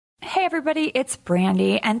Hey everybody, it's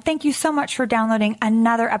Brandi, and thank you so much for downloading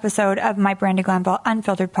another episode of my Brandi Glanville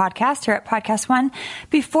Unfiltered podcast here at Podcast One.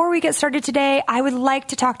 Before we get started today, I would like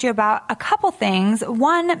to talk to you about a couple things,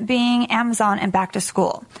 one being Amazon and back to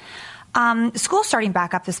school. School's starting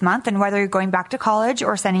back up this month, and whether you're going back to college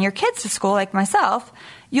or sending your kids to school like myself,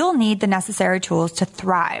 you'll need the necessary tools to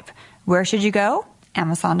thrive. Where should you go?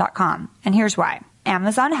 Amazon.com. And here's why.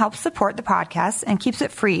 Amazon helps support the podcast and keeps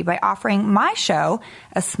it free by offering my show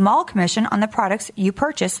a small commission on the products you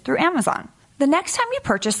purchase through Amazon. The next time you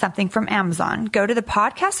purchase something from Amazon, go to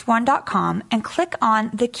thepodcast1.com and click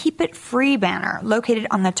on the Keep It Free banner located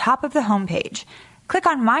on the top of the homepage. Click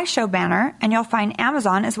on my show banner and you'll find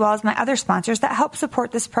Amazon as well as my other sponsors that help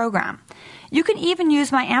support this program. You can even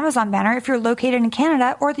use my Amazon banner if you're located in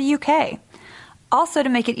Canada or the UK. Also, to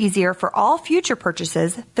make it easier for all future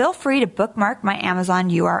purchases, feel free to bookmark my Amazon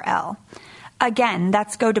URL. Again,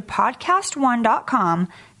 that's go to podcastone.com,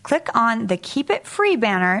 click on the Keep It Free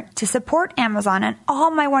banner to support Amazon and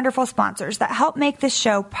all my wonderful sponsors that help make this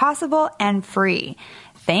show possible and free.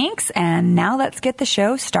 Thanks, and now let's get the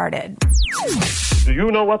show started. Do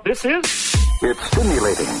you know what this is? It's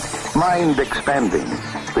stimulating, mind-expanding,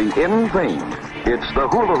 the in thing. It's the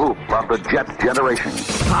hula hoop of the jet generation.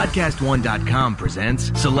 Podcast1.com presents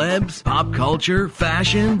celebs, pop culture,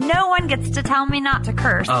 fashion. No one gets to tell me not to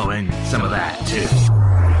curse. Oh, and some of that, too.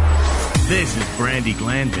 This is Brandi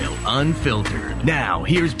Glanville Unfiltered. Now,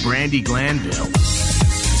 here's Brandi Glanville.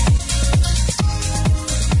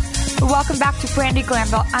 Welcome back to Brandi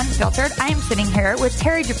Glanville Unfiltered. I am sitting here with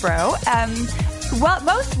Terry Dubrow,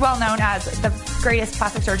 most well known as the greatest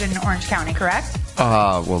plastic surgeon in Orange County, correct?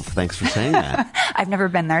 Well, thanks for saying that. I've never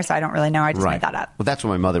been there, so I don't really know. I just made that up. Well, that's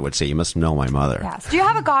what my mother would say. You must know my mother. Yes. Do you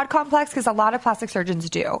have a God complex? Because a lot of plastic surgeons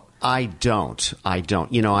do. I don't.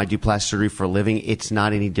 You know, I do plastic surgery for a living. It's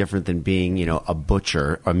not any different than being, you know, a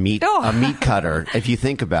butcher, a meat cutter. If you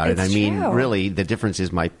think about it, I mean, true. Really, the difference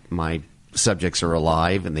is my subjects are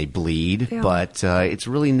alive and they bleed, but it's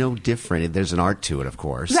really no different. There's an art to it, of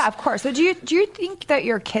course. Yeah, of course. So do you think that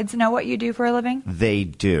your kids know what you do for a living? They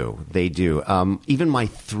do. They do. Even my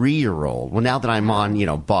 3-year-old, well, now that I'm on, you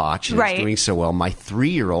know, Botched and it's doing so well, my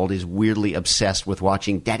 3-year-old is weirdly obsessed with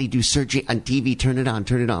watching Daddy do surgery on TV. Turn it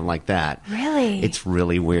on like that. Really? It's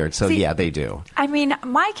really weird. So, yeah, they do. I mean,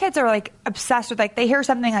 my kids are, like, obsessed with, like, they hear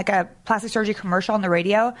something like a plastic surgery commercial on the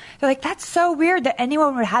radio. They're like, that's so weird that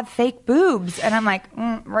anyone would have fake boobs. And I'm like,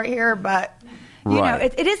 right here, but you know,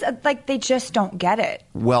 it is like they just don't get it.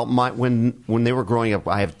 Well, when they were growing up,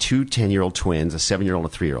 I have 2 10-year-old twins, a 7-year-old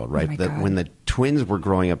and a 3-year-old, right? When the twins were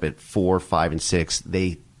growing up at 4, 5, and 6,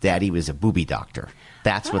 Daddy was a booby doctor.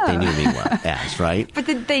 That's what they knew me as, right? But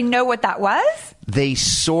did they know what that was? They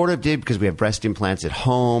sort of did because we have breast implants at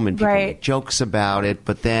home and people make jokes about it.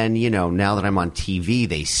 But then, you know, now that I'm on TV,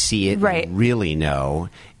 they see it and really know.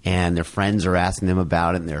 And their friends are asking them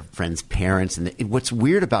about it and their friends' parents. And what's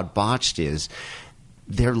weird about Botched is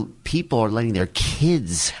people are letting their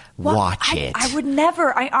kids watch it. I would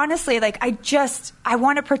never. I honestly, I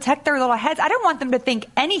want to protect their little heads. I don't want them to think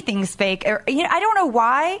anything's fake. Or, you know, I don't know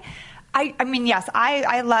why. I mean, yes,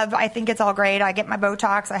 I think it's all great. I get my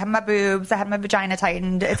Botox. I have my boobs. I have my vagina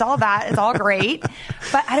tightened. It's all that. It's all great.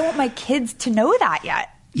 But I don't want my kids to know that yet.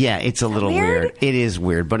 Yeah, it's a little weird. It is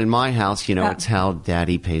weird. But in my house, you know, it's how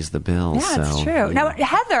Daddy pays the bills. Yeah, that's true. Now,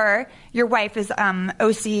 Heather, your wife, is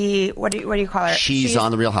OC, what do you call her? She's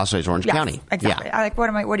on The Real Housewives of Orange County. Exactly. Yeah.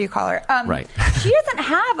 What do you call her? Right. She doesn't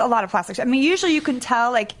have a lot of plastic. I mean, usually you can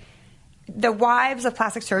tell, like, the wives of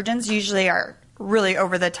plastic surgeons usually are really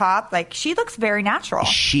over the top. Like, she looks very natural.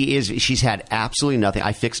 She is. She's had absolutely nothing.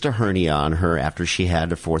 I fixed a hernia on her after she had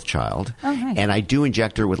her 4th child. Oh, nice. And I do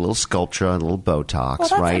inject her with a little Sculptra and a little Botox,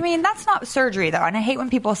 right? I mean, that's not surgery, though. And I hate when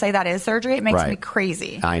people say that is surgery. It makes me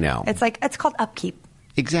crazy. I know. It's called upkeep.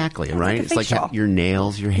 Exactly, right? It's like your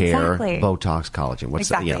nails, your hair, Botox,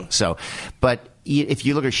 collagen. You know, so, but if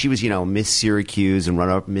you look at, she was, you know, Miss Syracuse and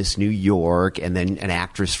runner-up Miss New York, and then an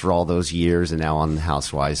actress for all those years, and now on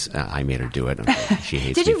Housewives, I made her do it. She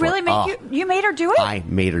hates me. Did you really you made her do it? I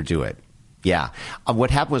made her do it. Yeah.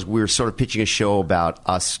 What happened was we were sort of pitching a show about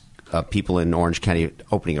us people in Orange County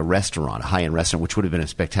opening a restaurant, a high-end restaurant, which would have been a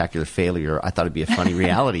spectacular failure. I thought it'd be a funny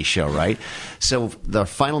reality show, right? So the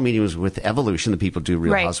final meeting was with Evolution, the people who do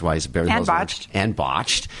Real Housewives of Beverly Hills. And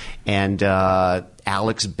Botched. And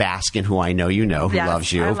Alex Baskin, who I know you know, who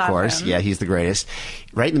loves you, of course. Him. Yeah, he's the greatest.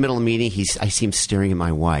 Right in the middle of the meeting, I see him staring at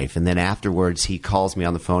my wife. And then afterwards, he calls me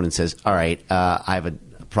on the phone and says, all right, I have a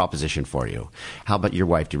proposition for you. How about your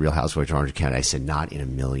wife do Real Housewives of Orange County? I said, not in a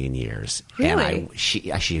million years. Really? And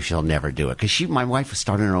she'll never do it. Because my wife was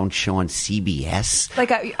starting her own show on CBS.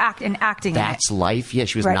 Like acting. That's Life. Yeah,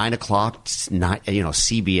 she was 9 o'clock,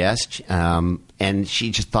 CBS. And she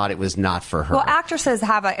just thought it was not for her. Well, actresses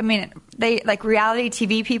have they like reality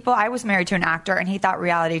TV people. I was married to an actor, and he thought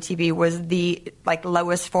reality TV was the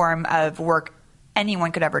lowest form of work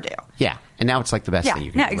anyone could ever do. Yeah, and now it's like the best thing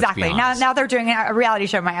you can do. Yeah, exactly. Now they're doing a reality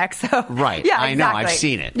show, my ex. So. Right. Yeah, I know. I've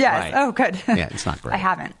seen it. Yes. Right. Oh, good. Yeah, it's not great. I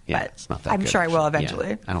haven't. Yeah, but it's not that I'm good, sure I will actually. eventually.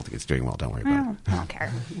 Yeah, I don't think it's doing well. Don't worry about it. I don't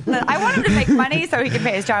care. I want him to make money so he can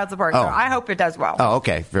pay his child support. So I hope it does well. Oh,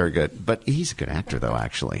 okay. Very good. But he's a good actor, though,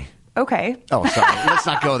 actually. Okay. Oh, sorry. Let's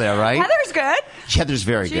not go there, right? Heather's good. Heather's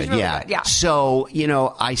very She's good, really yeah. good, yeah. So,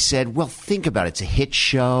 I said, well, think about it. It's a hit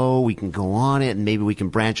show. We can go on it, and maybe we can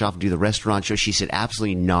branch off and do the restaurant show. She said,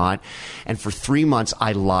 absolutely not. And for 3 months,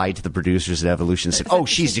 I lied to the producers at Evolution and said,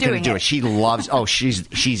 she's going to do it. She loves,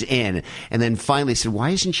 she's in. And then finally said,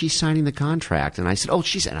 why isn't she signing the contract? And I said,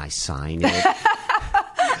 and I signed it.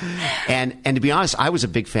 And to be honest, I was a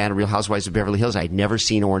big fan of Real Housewives of Beverly Hills. I'd never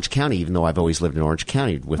seen Orange County, even though I've always lived in Orange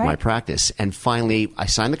County with my practice. And finally, I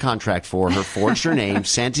signed the contract for her, forged her name,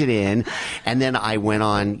 sent it in, and then I went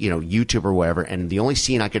on, YouTube or whatever, and the only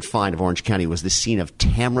scene I could find of Orange County was the scene of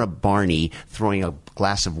Tamara Barney throwing a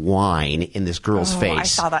glass of wine in this girl's face. I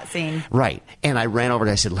saw that scene. Right. And I ran over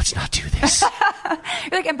and I said, let's not do this.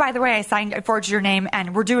 You're like, and by the way, I forged your name,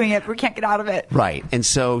 and we're doing it. We can't get out of it. Right. And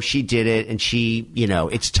so she did it, and she,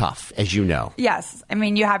 it's tough, as you know. Yes. I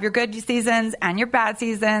mean, you have your good seasons and your bad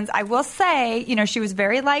seasons. I will say, she was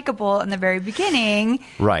very likable in the very beginning.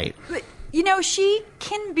 Right. But, she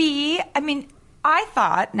can be, I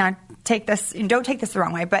thought, now don't take this the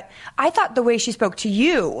wrong way, but I thought the way she spoke to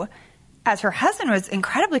you as her husband was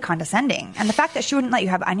incredibly condescending. And the fact that she wouldn't let you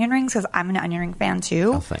have onion rings, because I'm an onion ring fan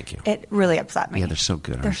too. Oh, thank you. It really upset me. Yeah, they're so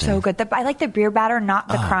good. They're so good. I like the beer batter, not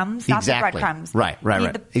the crumbs, not the breadcrumbs. Right. You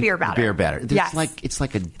need the beer batter. The beer batter. Yes. It's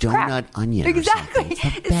like a donut onion. Exactly. Or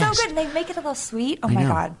something. It's so good. And they make it a little sweet. Oh my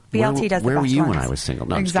God. BLT does the best ones. Where were you when I was single?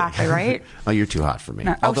 No, exactly, right? Oh, you're too hot for me.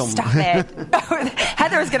 No. Stop it.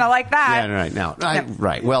 Heather's going to like that. Yeah, right. No.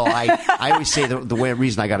 Right. Well, I always say the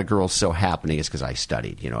reason I got a girl so happening is because I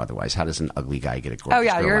studied. Otherwise, how does an ugly guy get a girl? Oh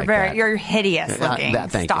yeah, you're hideous looking.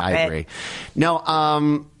 Thank Stop you. I agree.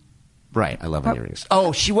 No, right. I love onion rings.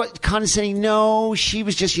 Oh, she was condescending. No, she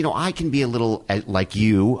was just, I can be a little like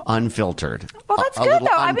you, unfiltered. Well, that's good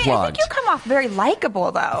though. Unplugged. I think you come off very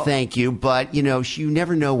likable though. Thank you, but you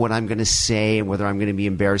never know what I'm going to say and whether I'm going to be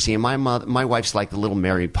embarrassing. And my wife's like the little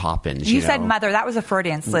Mary Poppins. You said mother. That was a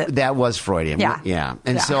Freudian slip. That was Freudian. Yeah.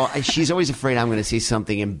 And so she's always afraid I'm going to say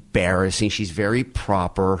something embarrassing. She's very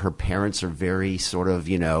proper. Her parents are very sort of,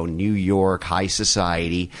 New York high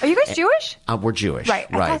society. Are you guys Jewish? We're Jewish, right?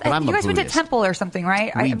 But I'm you a guys went to Buddhist. temple or something,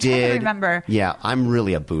 right? We I'm did. trying to remember. Yeah, I'm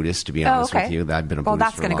really a Buddhist, to be honest with you. I've been a Buddhist. Well,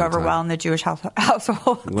 that's going to go over well in the Jewish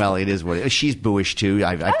household. Well, it is what it is. She's Buddhist too.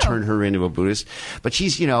 I've turned her into a Buddhist, but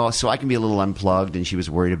she's so I can be a little unplugged, and she was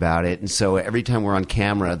worried about it. And so every time we're on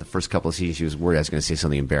camera, the first couple of scenes, she was worried I was going to say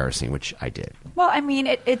something embarrassing, which I did. Well,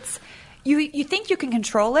 it's. You think you can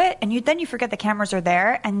control it, and then you forget the cameras are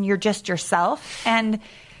there, and you're just yourself, and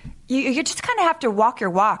you just kind of have to walk your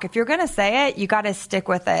walk. If you're going to say it, you got to stick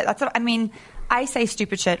with it. That's what I say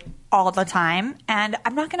stupid shit all the time, and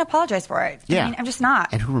I'm not going to apologize for it. Yeah. I'm just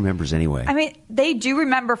not. And who remembers anyway? They do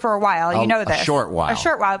remember for a while. You know this. A short while.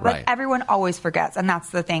 But right. Everyone always forgets, and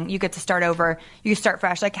that's the thing. You get to start over. You start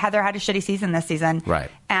fresh. Like Heather had a shitty season this season. Right.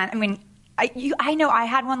 And I know I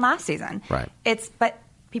had one last season. Right. But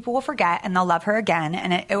people will forget, and they'll love her again,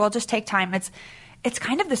 and it will just take time. It's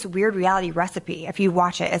kind of this weird reality recipe. If you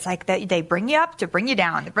watch it, it's like they bring you up to bring you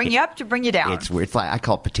down. They bring you up to bring you down. It's weird. It's like I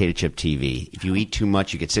call it potato chip TV. If you eat too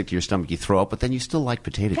much, you get sick to your stomach, you throw up, but then you still like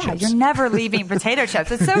potato chips. You're never leaving potato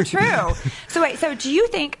chips. It's so true. So do you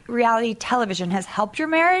think reality television has helped your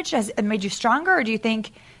marriage? Has it made you stronger? Or do you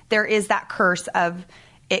think there is that curse of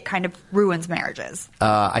it kind of ruins marriages?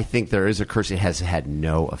 I think there is a curse. It has had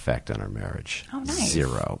no effect on our marriage. Oh, nice.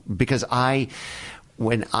 Zero. Because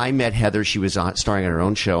when I met Heather, she was starring on her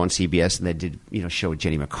own show on CBS, and they did a show with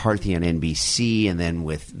Jenny McCarthy on NBC, and then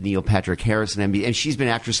with Neil Patrick Harris on NBC. And she's been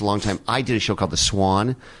an actress a long time. I did a show called The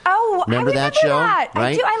Swan. Oh, remember that show? That.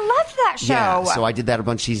 Right? I do. I loved that show. Yeah. So I did that a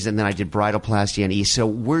bunch of seasons, and then I did Bridalplasty on E! So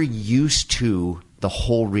we're used to the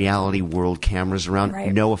whole reality world, cameras around.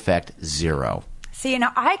 Right. No effect, zero. See,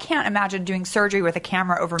 I can't imagine doing surgery with a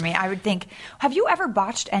camera over me. I would think, have you ever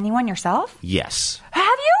botched anyone yourself? Yes. Have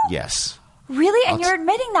you? Yes. Really? And you're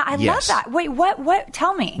admitting that. I love that. Wait, what?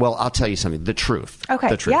 Tell me. Well, I'll tell you something. The truth. Okay.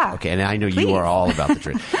 The truth. Yeah. Okay. And I know you are all about the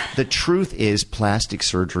truth. The truth is plastic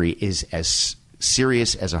surgery is as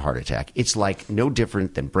serious as a heart attack. It's like no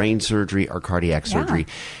different than brain surgery or cardiac surgery.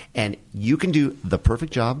 And you can do the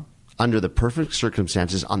perfect job under the perfect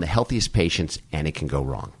circumstances on the healthiest patients, and it can go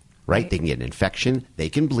wrong. Right? They can get an infection. They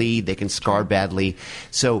can bleed. They can scar badly.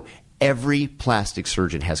 So every plastic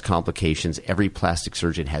surgeon has complications. Every plastic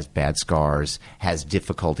surgeon has bad scars, has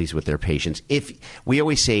difficulties with their patients. If we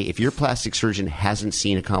always say, if your plastic surgeon hasn't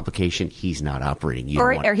seen a complication, he's not operating.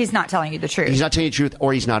 Or he's not telling you the truth. He's not telling you the truth,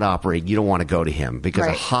 or he's not operating. You don't want to go to him because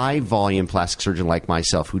a high-volume plastic surgeon like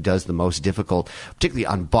myself, who does the most difficult, particularly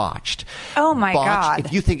on Botched. Oh my God!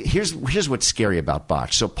 If you think here's what's scary about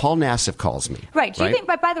Botched. So Paul Nassif calls me. Right. Do you think?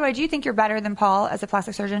 But by the way, do you think you're better than Paul as a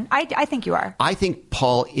plastic surgeon? I think you are. I think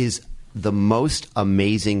Paul is the most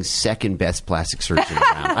amazing second best plastic surgeon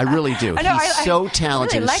around. I really do. He's so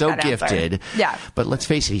talented, really like so that gifted. Answer. Yeah. But let's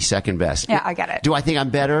face it, he's second best. Yeah, I get it. Do I think I'm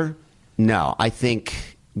better? No. I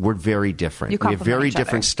think we're very different. We have very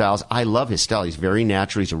different styles. I love his style. He's very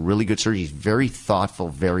natural. He's a really good surgeon. He's very thoughtful,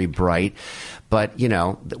 very bright. But,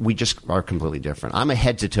 we just are completely different. I'm a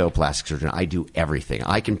head-to-toe plastic surgeon. I do everything.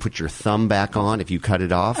 I can put your thumb back on if you cut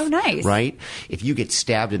it off. Oh, nice. Right? If you get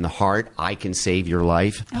stabbed in the heart, I can save your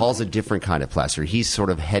life. Paul's a different kind of plastic surgeon. He's sort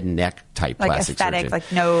of head and neck type plastic aesthetic, surgeon.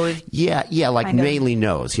 like nose. Yeah, like mainly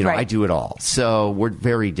nose. Right. I do it all. So we're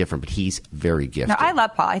very different, but he's very gifted. No, I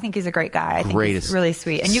love Paul. I think he's a great guy. I think he's really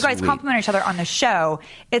sweet. And you guys compliment each other on the show.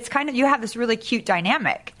 It's kind of, you have this really cute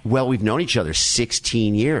dynamic. Well, we've known each other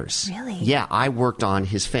 16 years. Really? Yeah, I worked on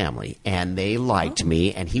his family, and they liked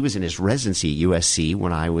me, and he was in his residency at USC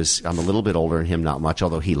when I'm a little bit older than him, not much,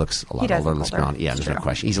 although he looks a lot older. Let's be honest. Yeah, there's no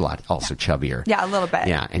question. He's a lot also chubbier. Yeah, a little bit.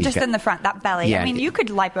 Yeah, and just in the front, that belly. Yeah, I mean, you could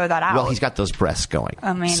lipo that out. Well, he's got those breasts going.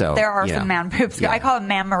 I mean, there are some man boobs. Yeah. I call them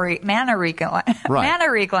mammary glands. Right.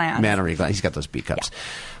 Mammary glands. Mammary glands. He's got those B cups. Yeah.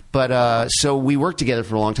 But so we worked together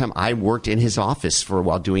for a long time. I worked in his office for a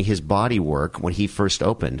while doing his body work when he first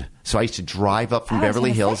opened. So I used to drive up from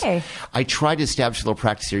Beverly Hills. I tried to establish a little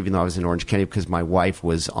practice here, even though I was in Orange County, because my wife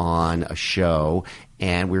was on a show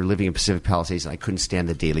and we were living in Pacific Palisades, and I couldn't stand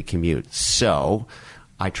the daily commute. So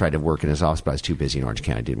I tried to work in his office, but I was too busy in Orange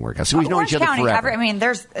County. It didn't work out. So we've known each other forever.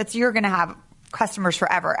 You're going to have customers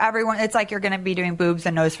forever. Everyone, it's like you're going to be doing boobs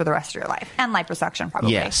and nose for the rest of your life, and liposuction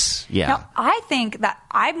probably. Yes, yeah. Now, I think that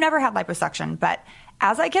I've never had liposuction, but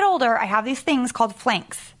as I get older, I have these things called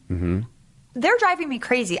flanks. Mm-hmm. They're driving me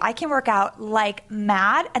crazy. I can work out like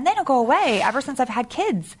mad, and they don't go away ever since I've had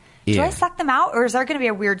kids. Do I suck them out, or is there going to be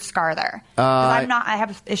a weird scar there? I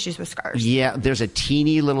have issues with scars. Yeah, there's a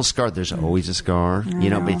teeny little scar. There's always a scar,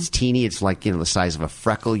 but it's teeny. It's like the size of a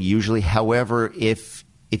freckle usually. However, if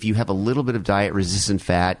you have a little bit of diet-resistant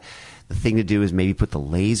fat, the thing to do is maybe put the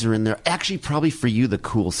laser in there. Actually, probably for you, the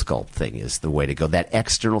Cool Sculpt thing is the way to go. That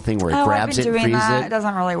external thing where it grabs it and freezes it. It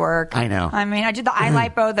doesn't really work. I know. I mean, I did the eye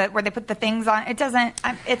lipo where they put the things on. It doesn't.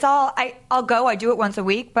 I'll go. I do it once a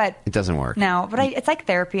week, but it doesn't work. No, but it's like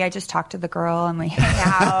therapy. I just talk to the girl and we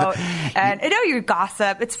hang out, and you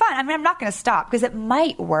gossip. It's fun. I mean, I'm not going to stop because it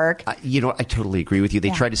might work. I totally agree with you. They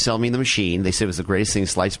tried to sell me the machine. They said it was the greatest thing,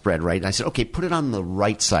 sliced bread, right? And I said, okay, put it on the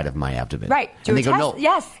right side of my abdomen. Right. And they go, no.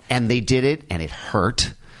 Yes. And they did it, and it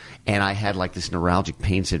hurt. And I had like this neuralgic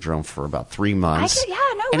pain syndrome for about 3 months.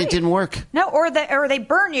 And it didn't work. No, or they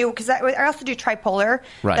burn you, because I also do tripolar.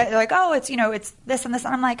 Right. They're like, it's this and this.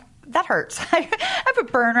 And I'm like, that hurts. I have a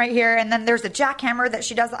burn right here. And then there's a jackhammer that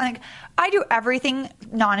she does. I do everything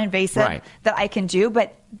non-invasive that I can do,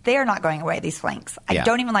 but they are not going away, these flanks. I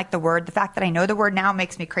don't even like the word. The fact that I know the word now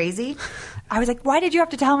makes me crazy. I was like, why did you have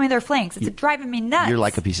to tell me they're flanks? It's driving me nuts. You're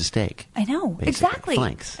like a piece of steak. I know. Basically. Exactly.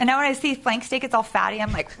 Flanks. And now when I see flank steak, it's all fatty.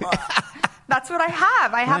 I'm like, that's what I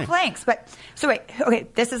have. I have flanks. So wait, okay,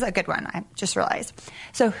 this is a good one. I just realized.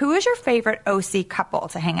 So who is your favorite OC couple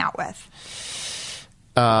to hang out with?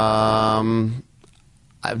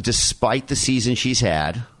 Despite the season she's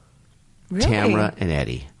had, really? Tamara and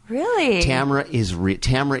Eddie. Really? Tamara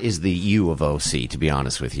is the you of OC, to be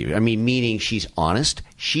honest with you. I mean, meaning she's honest,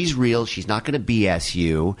 she's real, she's not going to BS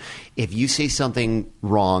you. If you say something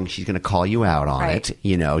wrong, she's going to call you out on it.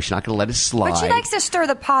 She's not going to let it slide. But she likes to stir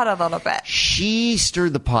the pot a little bit. She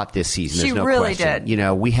stirred the pot this season. There's no really question.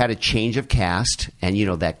 did. We had a change of cast, and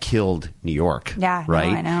that killed New York. Yeah,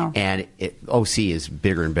 right. No, I know. And OC is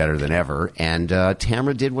bigger and better than ever. And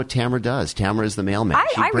Tamara did what Tamara does. Tamara is the mailman.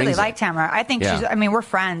 I really like Tamara. I think she's. I mean, we're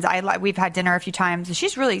friends. We've had dinner a few times.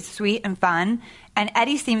 She's really sweet and fun. And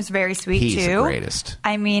Eddie seems very sweet too. He's the greatest.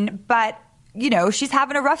 I mean, but she's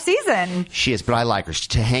having a rough season. She is, but I like her.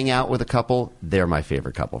 To hang out with a couple, they're my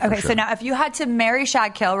favorite couple. For Okay, sure. so now if you had to marry,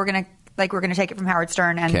 shag, kill, we're gonna take it from Howard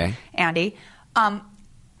Stern and Andy.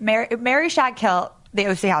 Marry, shag, kill the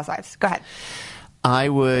OC Housewives. Go ahead. I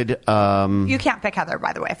would. You can't pick Heather,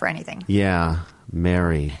 by the way, for anything. Yeah,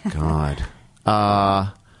 marry. God.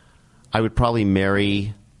 I would probably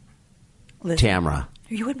marry Tamra.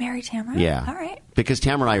 You would marry Tamra? Yeah. All right. Because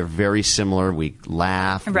Tamra and I are very similar. We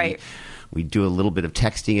laugh. Right. We do a little bit of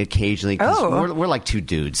texting occasionally. We're like two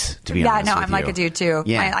dudes, to be honest. Yeah, no, with I'm like you. a dude too.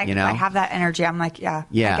 Yeah, I have that energy. I'm like, I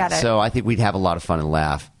get it. So I think we'd have a lot of fun and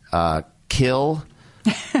laugh. Kill,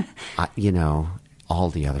 all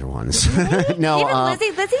the other ones. No, even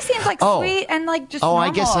Lizzie. Lizzie seems like sweet and like just. Oh, normal,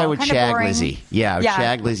 I guess I would shag boring. Lizzie. Yeah, I would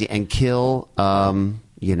shag Lizzie and kill. All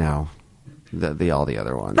the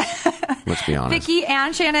other ones. Let's be honest. Vicky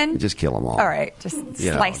and Shannon. Just kill them all. All right, just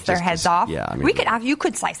slice their heads off. Yeah, I mean, you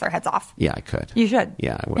could slice their heads off. Yeah, I could. You should.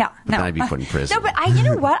 Yeah, I would. Yeah, but then I'd be put in prison. No, but you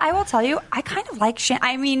know what? I will tell you, I kind of like Shannon.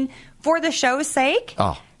 I mean, for the show's sake.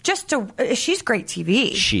 Oh. She's great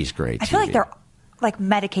TV. She's great TV. I feel like they're like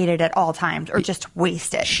medicated at all times or just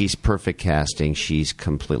wasted. She's perfect casting. She's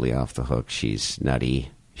completely off the hook. She's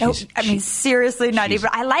nutty. Seriously nutty,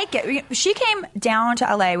 but I like it. She came down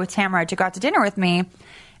to LA with Tamara to go out to dinner with me.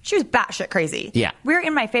 She was batshit crazy. Yeah. We were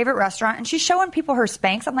in my favorite restaurant, and she's showing people her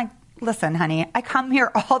Spanx. I'm like, listen, honey, I come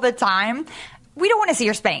here all the time. We don't want to see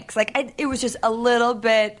your Spanx. It was just a little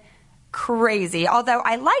bit crazy. Although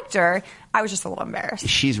I liked her, I was just a little embarrassed.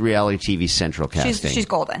 She's reality TV central casting. She's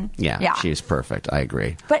golden. Yeah, she is perfect. I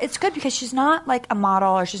agree. But it's good because she's not like a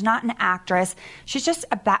model or she's not an actress. She's just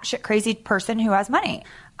a batshit crazy person who has money.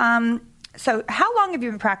 So how long have you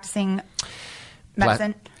been practicing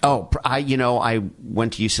medicine? I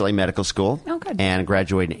went to UCLA Medical School. Oh, good. And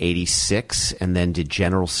graduated in 86 and then did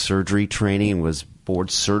general surgery training and was board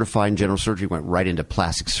certified in general surgery. Went right into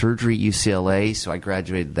plastic surgery at UCLA. So I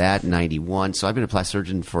graduated that in 91. So I've been a plastic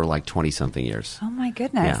surgeon for like 20-something years. Oh, my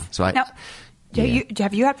goodness. Yeah. So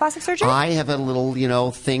have you had plastic surgery? I have had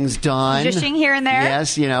little, things done. Dishing here and there?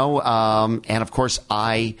 Yes, and of course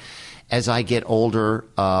as I get older,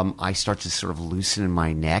 I start to sort of loosen in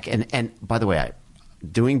my neck. And by the way,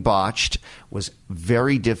 doing Botched was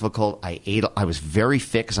very difficult. I was very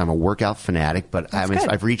fit because I'm a workout fanatic, but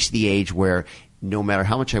I've reached the age where no matter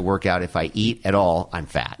how much I work out, if I eat at all, I'm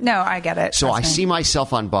fat. No, I get it. So I see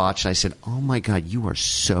myself on Botched, and I said, oh my God, you are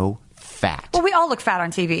so fat. Well, we all look fat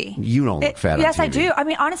on TV. You don't look fat on TV. Yes, I do. I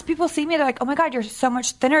mean, honest, people see me, they're like, oh my God, you're so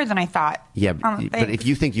much thinner than I thought. Yeah, but if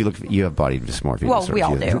you think you have body dysmorphia. Well, we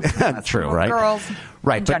all do. True, right? Girls,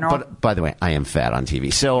 right? in general. But by the way, I am fat on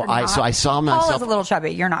TV. So I saw myself. Paul is a little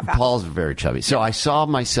chubby. You're not fat. Paul's very chubby. So I saw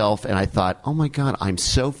myself, and I thought, oh my God, I'm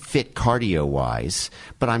so fit cardio wise,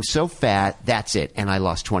 but I'm so fat. That's it. And I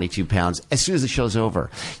lost 22 pounds as soon as the show's over.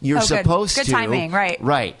 You're supposed to. Good timing, right?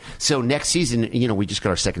 Right. So next season, we just got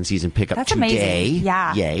our second season pickup That's today. Amazing.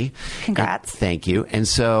 Yeah. Yay. Congrats. Thank you. And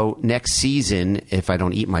so next season, if I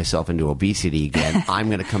don't eat myself into obesity again, I'm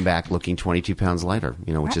going to come back looking 22 pounds lighter,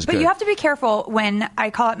 which is good. But you have to be careful when I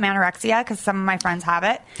call it manorexia because some of my friends have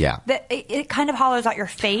it. Yeah. That it kind of hollows out your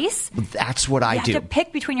face. That's what I do. You have to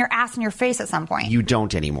pick between your ass and your face at some point. You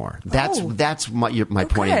don't anymore. That's my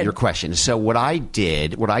point of your question. So what I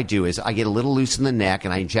do is I get a little loose in the neck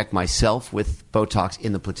and I inject myself with Botox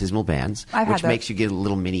in the platysmal bands, which makes you get a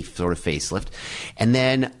little mini sort of facelift. And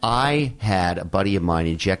then I had a buddy of mine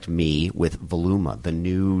inject me with Voluma, the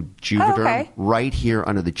new Juvederm, right here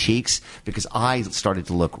under the cheeks because I started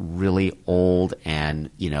to look really old and,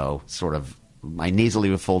 sort of my nasal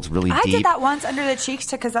leaf folds really deep. I did that once under the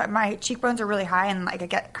cheeks because my cheekbones are really high and I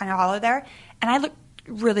get kind of hollow there. And I look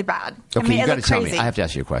really bad. Okay, you got to tell me. I have to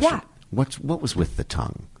ask you a question. Yeah. What was with the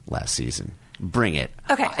tongue last season? Bring it.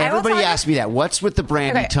 Okay. Everybody asks me that. What's with the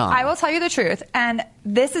Brandi tongue? I will tell you the truth. And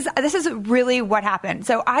this is really what happened.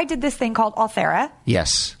 So I did this thing called Ulthera.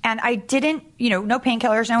 Yes. And I didn't, no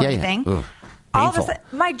painkillers, no anything. Yeah. All of a sudden,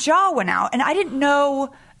 my jaw went out and I didn't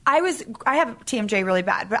know. I have TMJ really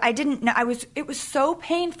bad, but I didn't know. It was so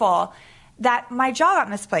painful that my jaw got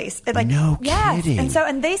misplaced. No kidding.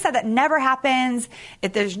 And they said that never happens.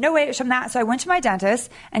 There's no way it's from that. So I went to my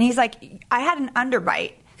dentist and he's like, I had an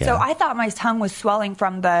underbite. Yeah. So I thought my tongue was swelling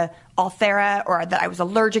from the Ulthera or that I was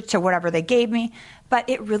allergic to whatever they gave me. But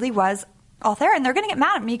it really was Ulthera. And they're going to get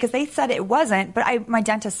mad at me because they said it wasn't. But my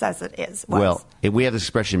dentist says it is. Well, we have this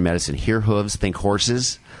expression in medicine, hear hooves, think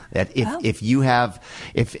horses. That if you had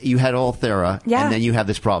Ulthera and then you have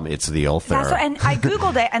this problem, it's the Ulthera. And I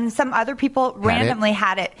Googled it and some other people randomly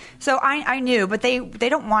had it. So I knew, but they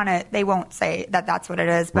don't want to, they won't say that that's what it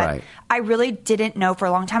is. But I really didn't know for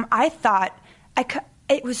a long time. I thought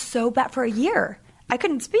it was so bad for a year. I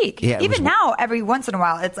couldn't speak. Yeah, even now, every once in a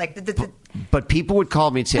while, it's like. But people would call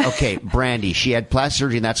me and say, "Okay, Brandi, she had plastic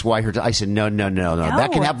surgery, and that's why her." I said, "No.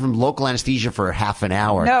 That can happen from local anesthesia for half an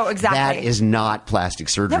hour. No, exactly. That is not plastic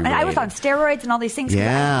surgery. No, and I was on steroids and all these things.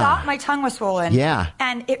 Yeah. I thought my tongue was swollen. Yeah,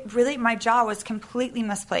 and it really, my jaw was completely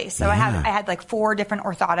misplaced. So I had like 4 different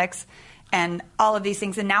orthotics. And all of these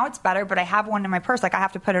things. And now it's better, but I have one in my purse. Like, I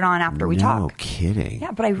have to put it on after we talk. No kidding.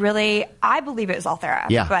 Yeah, but I believe it was all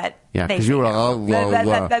therapy. Yeah. But yeah, because you were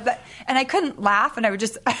like, and I couldn't laugh, and I would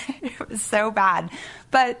just, it was so bad.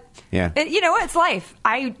 But, you know, it's life.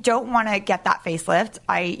 I don't want to get that facelift.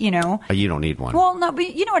 You don't need one. Well, no,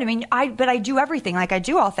 but you know what I mean? But I do everything. Like, I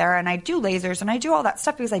do Althera, and I do lasers, and I do all that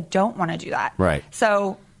stuff because I don't want to do that. Right.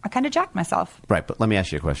 So I kind of jacked myself. Right, but let me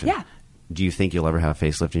ask you a question. Yeah. Do you think you'll ever have a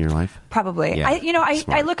facelift in your life? Probably. Yeah.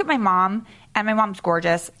 I look at my mom, and my mom's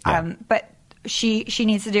gorgeous, but she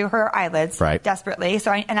needs to do her eyelids desperately. So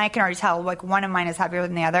I can already tell, like, one of mine is heavier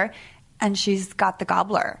than the other, and she's got the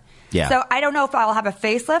gobbler. Yeah. So I don't know if I'll have a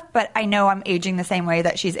facelift, but I know I'm aging the same way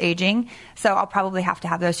that she's aging. So I'll probably have to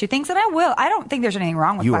have those 2 things, and I will. I don't think there's anything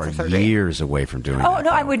wrong with plastic surgery. You are years away from doing that. Oh,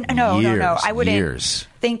 no, I wouldn't. No, I wouldn't. Years.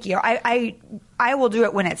 Thank you. I will do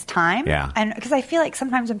it when it's time. Yeah. And because I feel like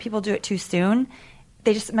sometimes when people do it too soon,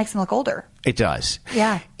 it just makes them look older. It does.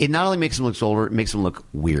 Yeah. It not only makes them look older, it makes them look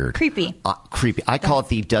weird. Creepy. Creepy. I call it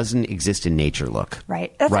the doesn't exist in nature look.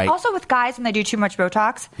 Right. That's also with guys when they do too much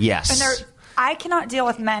Botox. Yes. And I cannot deal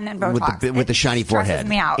with men and Botox. With the shiny forehead. It stresses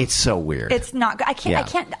me out. It's so weird. It's not good. I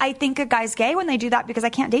can't. I think a guy's gay when they do that because I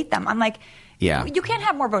can't date them. I'm like, you can't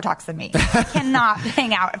have more Botox than me. I cannot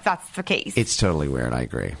hang out if that's the case. It's totally weird. I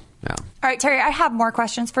agree. No. All right, Terry, I have more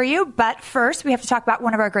questions for you, but first we have to talk about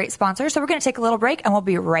one of our great sponsors. So we're going to take a little break, and we'll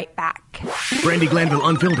be right back. Brandi Glanville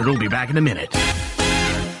Unfiltered will be back in a minute.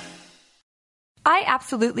 I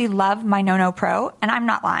absolutely love my No Pro, and I'm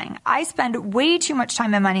not lying. I spend way too much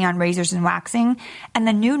time and money on razors and waxing, and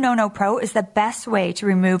the new No Pro is the best way to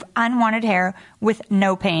remove unwanted hair with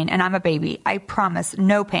no pain. And I'm a baby. I promise,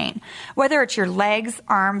 no pain. Whether it's your legs,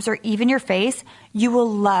 arms, or even your face, you will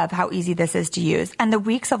love how easy this is to use. And the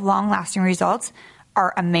weeks of long-lasting results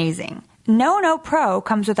are amazing. No Pro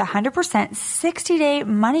comes with a 100% 60-day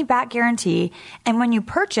money-back guarantee, and when you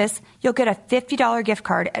purchase, you'll get a $50 gift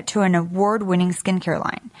card to an award-winning skincare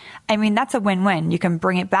line. I mean, that's a win-win. You can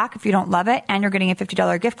bring it back if you don't love it, and you're getting a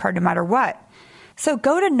 $50 gift card no matter what. So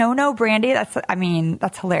go to No Brandi.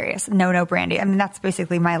 That's hilarious. No Brandi. I mean, that's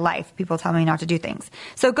basically my life. People tell me not to do things.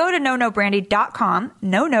 So go to NoNoBrandi.com,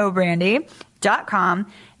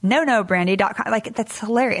 NoNoBrandi.com, NoNoBrandi.com. Like, that's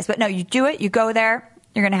hilarious. But no, you do it. You go there.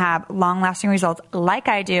 You're going to have long-lasting results like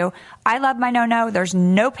I do. I love my No. There's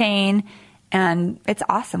no pain, and it's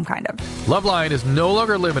awesome, kind of. Loveline is no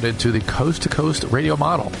longer limited to the coast-to-coast radio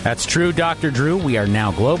model. That's true, Dr. Drew. We are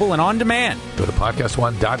now global and on demand. Go to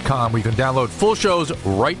podcastone.com where you can download full shows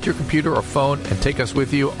right to your computer or phone and take us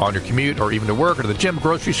with you on your commute or even to work or to the gym,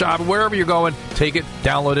 grocery shop, wherever you're going. Take it,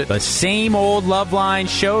 download it. The same old Loveline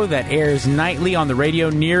show that airs nightly on the radio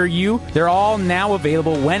near you. They're all now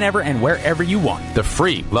available whenever and wherever you want. The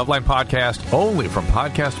free Loveline podcast only from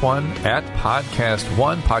Podcast One at Podcast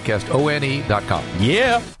One, podcastone.com.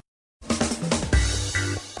 Yeah.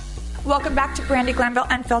 Welcome back to Brandi Glanville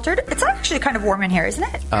Unfiltered. It's actually kind of warm in here, isn't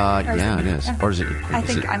it? Yeah, it is. Or is it? I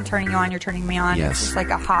think I'm turning you on. You're turning me on. Yes. It's just like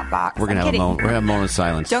a hot box. We're gonna have a moment of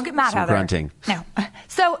silence. Don't get mad, Some Heather. grunting. No.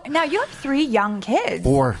 So now you have 3 young kids.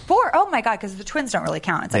 4. Oh my God! Because the twins don't really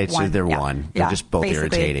count. It's like 1. They're 1. They're just both basically.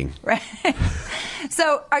 irritating. Right.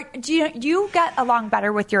 So do you get along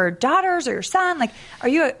better with your daughters or your son? Like, are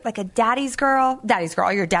you like a daddy's girl? Daddy's girl.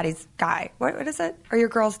 Or you're a daddy's guy? What is it? Or your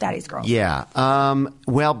girl's daddy's girl? Yeah.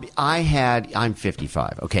 Well, I'm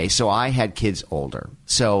 55. Okay, so I had kids older.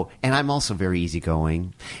 So, and I'm also very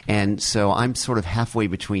easygoing, and so I'm sort of halfway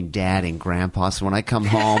between dad and grandpa. So when I come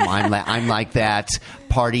home, I'm like that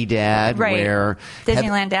party dad, right? Where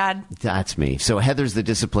Disneyland dad. That's me. So Heather's the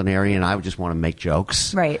disciplinarian. I would just want to make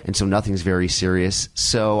jokes, right? And so nothing's very serious.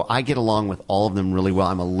 So I get along with all of them really well.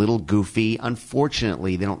 I'm a little goofy.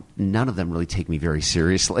 Unfortunately, none of them really take me very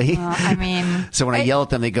seriously. I mean, so when I yell at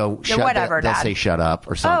them, they go, "Shut up." They'll say, "Shut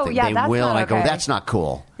up," or something. Oh, yeah, they that's will. not I go, okay. "That's not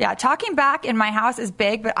cool." Yeah, talking back in my house is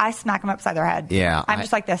big, but I smack them upside their head. Yeah. I'm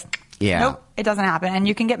just like this. Yeah. Nope, it doesn't happen. And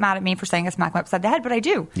you can get mad at me for saying I smack them upside the head, but I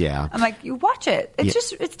do. Yeah. I'm like, you watch it.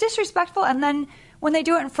 It's disrespectful. And then when they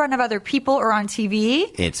do it in front of other people or on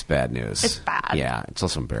TV, it's bad news. It's bad. Yeah, it's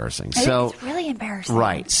also embarrassing. It's really embarrassing.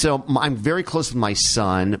 Right. So I'm very close with my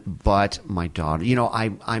son, but my daughter,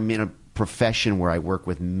 I'm in a profession where I work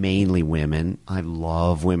with mainly women. I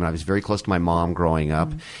love women. I was very close to my mom growing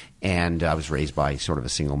up. And I was raised by sort of a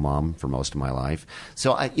single mom for most of my life.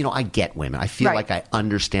 So, I get women. I feel like I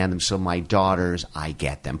understand them. So my daughters, I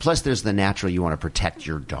get them. Plus, there's the natural, you want to protect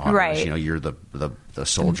your daughters. Right. You're the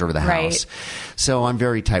soldier of the house. So I'm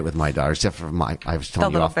very tight with my daughters, except for I was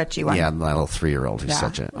telling the you. little bitchy one. Yeah, my little 3-year-old who's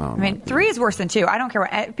such a... I mean, 3 is worse than 2. I don't care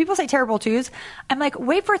what... People say terrible 2s. I'm like,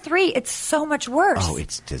 wait for 3. It's so much worse. Oh,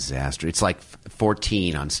 it's disaster. It's like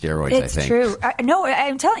 14 on steroids, It's I think. true. No,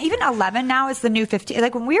 I'm telling you, even 11 now is the new 15.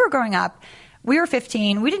 Like, when we were growing up, we were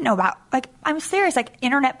 15. We didn't know about, like, I'm serious, like,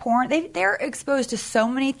 internet porn. They're exposed to so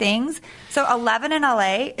many things. So 11 in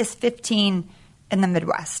LA is 15 in the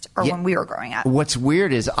Midwest, or when we were growing up. What's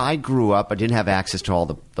weird is I grew up, I didn't have access to all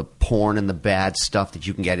the porn and the bad stuff that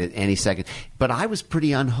you can get at any second, but I was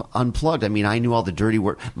pretty unplugged. I mean, I knew all the dirty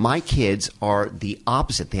work. My kids are the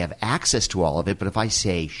opposite. They have access to all of it, but if I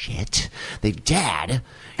say, shit, Dad,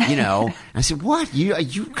 I said, what?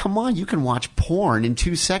 You come on, you can watch porn in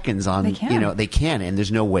 2 seconds on, they can, and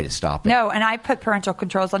there's no way to stop it. No, and I put parental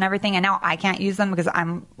controls on everything, and now I can't use them because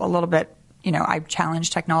I'm a little bit... I challenge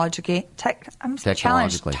technology. I'm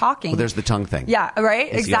challenged talking. Well, there's the tongue thing. Yeah,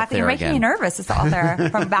 right? Exactly. You're making me nervous. It's all there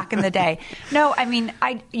from back in the day. No, I mean,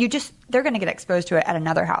 they're going to get exposed to it at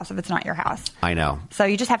another house if it's not your house. I know. So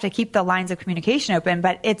you just have to keep the lines of communication open.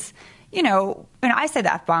 But it's, I say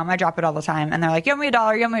the F-bomb. I drop it all the time. And they're like, you owe me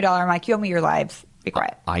 $1, you owe me $1. I'm like, you owe me your lives. Be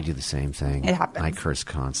quiet. I do the same thing. It happens. I curse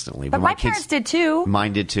constantly. But my parents did too.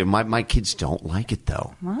 Mine did too. My kids don't like it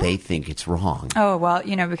though. What? They think it's wrong. Oh, well,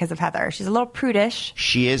 because of Heather. She's a little prudish.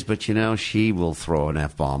 She is, but she will throw an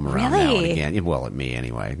F-bomb around now and again. Well, at me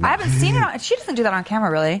anyway. No. I haven't seen it. She doesn't do that on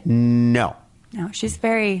camera, really. No. No, she's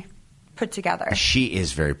very put together. She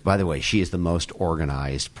is by the way, she is the most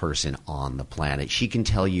organized person on the planet. She can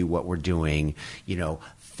tell you what we're doing,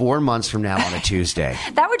 4 months from now on a Tuesday.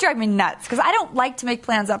 That would drive me nuts because I don't like to make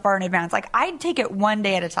plans that far in advance. Like, I take it one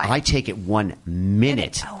day at a time. I take it 1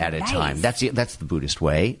 minute at a time. That's the Buddhist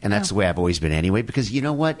way, and that's the way I've always been anyway. Because you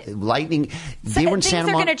know what, lightning. They were in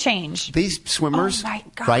Santa Monica. Things are going to change. These swimmers, oh my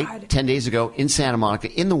God. right? 10 days ago in Santa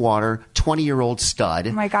Monica, in the water, 20-year-old stud.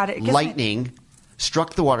 Oh my God! Lightning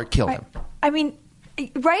struck the water, killed him. I mean.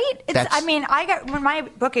 Right? When my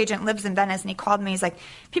book agent lives in Venice and he called me, he's like,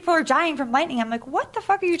 people are dying from lightning. I'm like, what the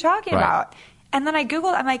fuck are you talking about? And then I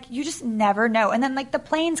Googled, I'm like, you just never know. And then like the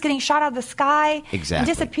planes getting shot out of the sky and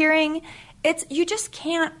disappearing. You just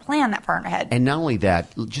can't plan that far ahead. And not only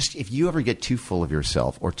that, just if you ever get too full of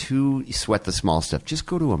yourself or too sweat the small stuff, just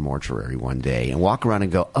go to a mortuary one day and walk around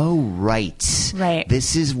and go, oh, right.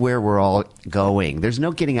 This is where we're all going. There's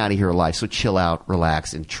no getting out of here alive. So chill out,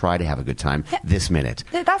 relax, and try to have a good time this minute.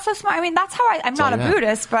 That's so smart. I mean, that's how I'm not a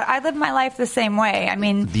Buddhist, but I live my life the same way. I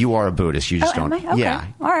mean, you are a Buddhist. You just don't. Am I? Okay. Yeah.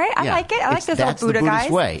 All right. I like it. I like this old Buddha guys. That's the Buddhist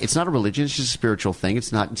way. It's not a religion. It's just a spiritual thing.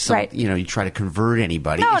 It's not some, you try to convert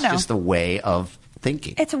anybody. It's just the way of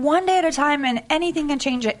thinking. It's one day at a time, and anything can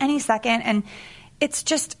change at any second. And it's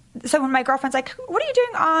just so when my girlfriend's like, "What are you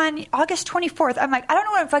doing on August 24th?" I'm like, "I don't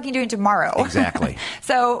know what I'm fucking doing tomorrow." Exactly.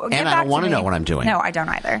 So and I don't want to know what I'm doing. No, I don't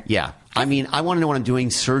either. Yeah. I mean, I want to know what I'm doing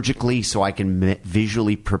surgically so I can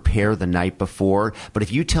visually prepare the night before. But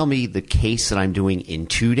if you tell me the case that I'm doing in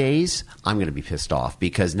 2 days, I'm going to be pissed off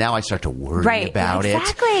because now I start to worry about it.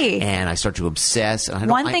 And I start to obsess.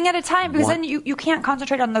 And one thing at a time because then you can't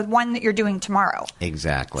concentrate on the one that you're doing tomorrow.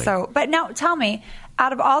 Exactly. So, but now tell me,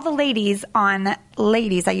 out of all the ladies,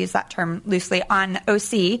 I use that term loosely, on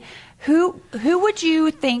OC, who would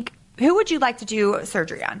you like to do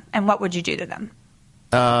surgery on? And what would you do to them?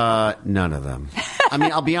 None of them. I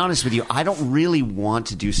mean, I'll be honest with you. I don't really want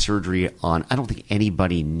to do surgery on. I don't think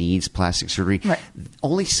anybody needs plastic surgery. Right.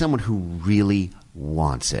 Only someone who really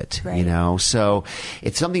wants it. Right. So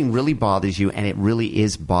if something really bothers you and it really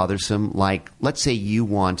is bothersome, like let's say you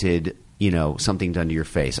wanted, something done to your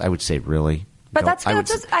face, I would say, really. But that's I like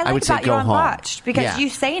about you on Botched because you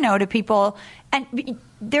say no to people, and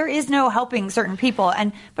there is no helping certain people.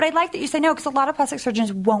 But I like that you say no because a lot of plastic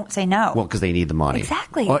surgeons won't say no. Well, because they need the money.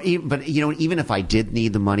 Exactly. But even if I did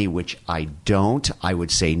need the money, which I don't, I would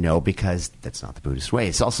say no because that's not the Buddhist way.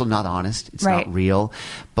 It's also not honest. It's not real.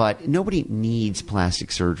 But nobody needs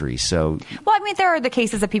plastic surgery. So, well, I mean, there are the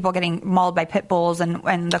cases of people getting mauled by pit bulls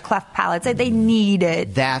and the cleft palates. They need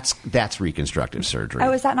it. That's reconstructive surgery.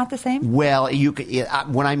 Oh, is that not the same? Well,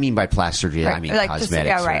 what I mean by plastic surgery, I mean like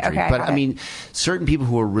cosmetic surgery. Okay, but I mean, certain people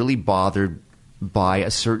who are really bothered by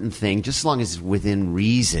a certain thing, just as long as it's within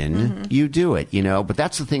reason, you do it, But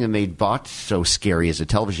that's the thing that made Botched so scary as a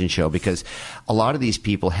television show because a lot of these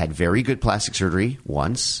people had very good plastic surgery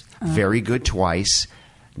once, very good twice,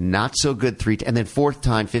 not so good 3 times, and then 4th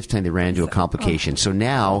time, 5th time they ran into a complication. So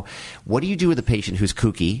now, what do you do with a patient who's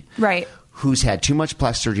kooky? Right. who's had too much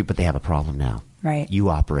plastic surgery, but they have a problem now. Right. You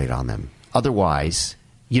operate on them. Otherwise,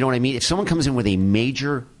 you know what I mean? If someone comes in with a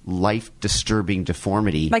major life-disturbing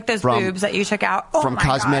deformity, like those boobs that you took out from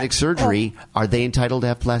cosmetic surgery, are they entitled to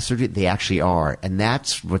have plastic surgery? They actually are, and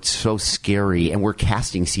that's what's so scary. And we're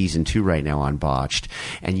casting season 2 right now on Botched,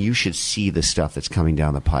 and you should see the stuff that's coming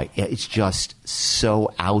down the pipe. It's just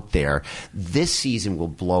so out there. This season will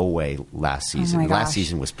blow away last season. Last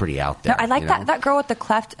season was pretty out there. No, I like that girl with the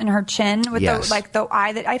cleft in her chin with the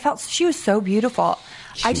eye that I felt. She was so beautiful.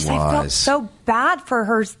 I felt so bad for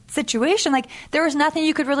her situation. Like, there was nothing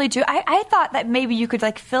you could really do. I thought that maybe you could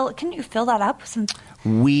can you fill that up with some?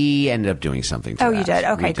 We ended up doing something to that. Oh, you did?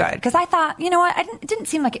 Okay, good. Because I thought, you know what, it didn't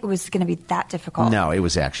seem like it was going to be that difficult. No, it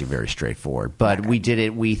was actually very straightforward. But we did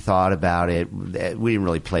it. We thought about it. We didn't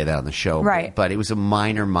really play that on the show. Right. But it was a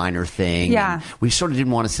minor thing. Yeah. We sort of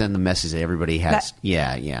didn't want to send the message that everybody has. That you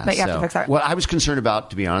have to fix that. What I was concerned about,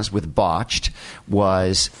 to be honest, with Botched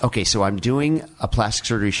was, okay, so I'm doing a plastic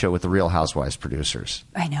surgery show with the Real Housewives producers.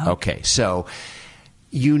 I know. Okay, so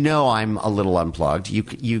you know I'm a little unplugged. You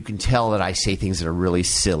can tell that I say things that are really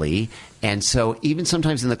silly. And so even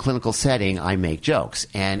sometimes in the clinical setting, I make jokes.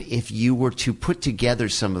 And if you were to put together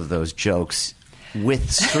some of those jokes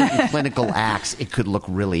with certain clinical acts, it could look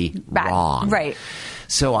really wrong. Right.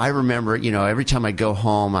 So I remember, every time I go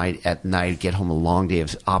home, at night, get home a long day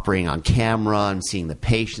of operating on camera and seeing the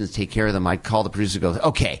patients, take care of them. I'd call the producer and go,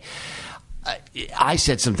 okay, I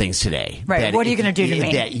said some things today. Right. What are you going to do to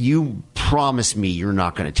me? That you promised me you're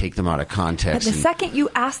not going to take them out of context. But the second you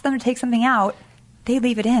ask them to take something out, they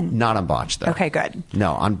leave it in. Not on Botched, though. Okay, good.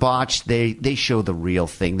 No, on Botched, they show the real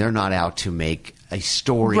thing. They're not out to make a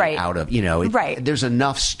story out of, right. There's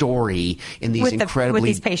enough story in these with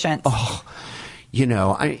these patients.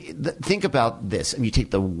 Think about this. You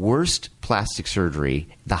take the worst plastic surgery,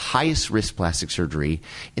 the highest risk plastic surgery,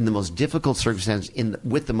 in the most difficult circumstances,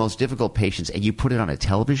 with the most difficult patients, and you put it on a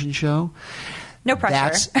television show. No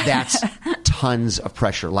pressure. That's tons of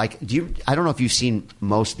pressure. Like, I don't know if you've seen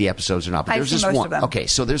most of the episodes or not, but I've seen most of them. Okay,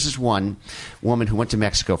 so there's this one woman who went to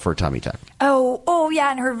Mexico for a tummy tuck. Oh, yeah,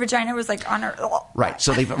 and her vagina was on her. Right.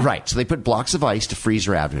 So they put blocks of ice to freeze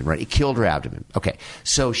her abdomen. Right. It killed her abdomen. Okay.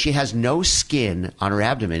 So she has no skin on her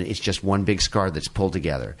abdomen. It's just one big scar that's pulled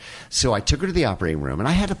together. So I took her to the operating room, and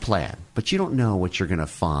I had a plan, but you don't know what you're going to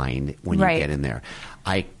find when you get in there.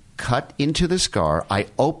 I cut into the scar. I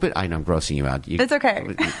know I'm grossing you out. It's okay.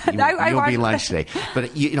 You'll be lunch today.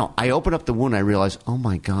 But, I open up the wound. I realize, oh,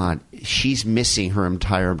 my God, she's missing her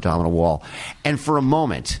entire abdominal wall. And for a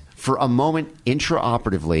moment,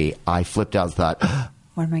 intraoperatively, I flipped out and thought,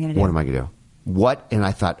 what am I going to do? What am I going to do? What? And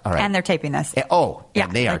I thought, all right. And they're taping this.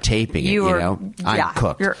 And they are taping it, I'm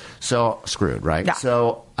cooked. So screwed, right? Yeah.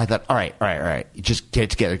 So I thought, all right. Just get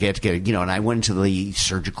it together. And I went into the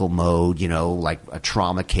surgical mode, like a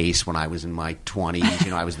trauma case when I was in my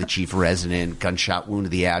 20s. I was the chief resident, gunshot wound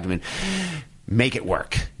to the abdomen. Make it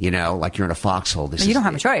work, like you're in a foxhole. You don't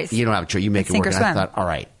have a choice. You don't have a choice. You make it work. And I thought, all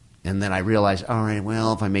right. And then I realized, all right,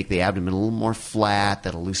 well, if I make the abdomen a little more flat,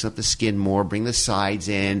 that'll loosen up the skin more, bring the sides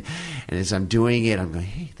in. And as I'm doing it, I'm going,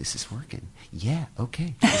 hey, this is working. Yeah,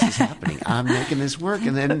 okay, this is happening. I'm making this work.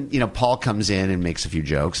 And then, Paul comes in and makes a few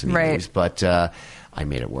jokes. And leaves, but I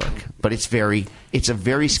made it work. But it's a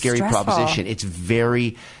very scary proposition. It's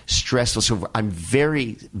very stressful. So I'm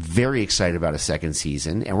very, very excited about a second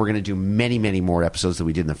season. And we're going to do many, many more episodes than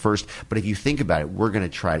we did in the first. But if you think about it, we're going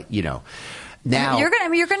to try, Now, you're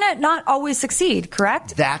gonna not always succeed,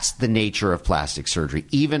 correct? That's the nature of plastic surgery.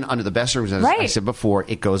 Even under the best circumstances, I said before,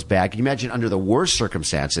 it goes bad. Can you imagine under the worst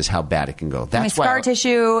circumstances how bad it can go? That's why scar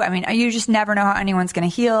tissue. You just never know how anyone's going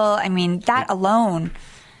to heal. That alone.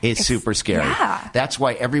 It's super scary. Yeah. That's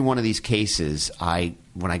why every one of these cases,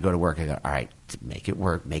 when I go to work, I go, all right, make it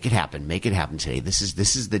work, make it happen today. This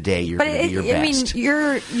is the day you're going to be your best.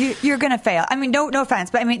 You're going to fail. No offense,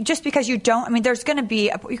 but just because you don't, there's going to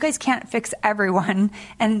be. You guys can't fix everyone.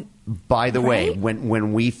 And by the way,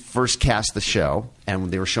 when we first cast the show and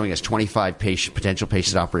they were showing us 25 potential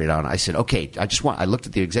patients operated on, I said, okay, I looked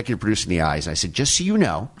at the executive producer in the eyes and I said, just so you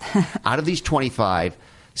know, out of these 25,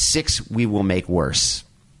 6 we will make worse.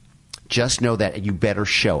 Just know that, and you better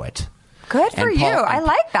show it. Good for you. I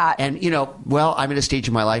like that. And, I'm at a stage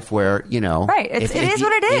in my life where, Right. It is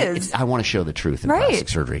what it is. I want to show the truth in plastic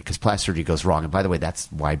surgery because plastic surgery goes wrong. And by the way,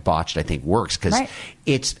 that's why Botched, I think, works because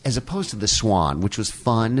it's, as opposed to The Swan, which was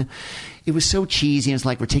fun, it was so cheesy. And it's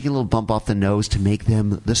like we're taking a little bump off the nose to make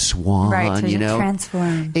them the Swan, right, so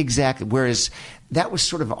transform. Exactly. Whereas that was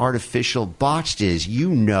sort of artificial. Botched is,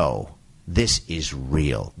 this is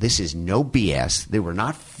real. This is no BS. They were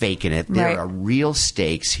not faking it. There are real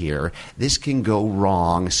stakes here. This can go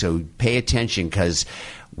wrong, so pay attention because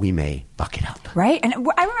we may fuck it up. Right. And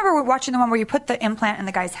I remember watching the one where you put the implant in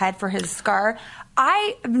the guy's head for his scar.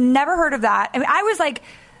 I've never heard of that. I mean, I was like,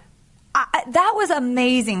 that was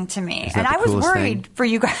amazing to me. And I was worried for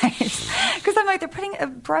you guys because I'm like, they're putting a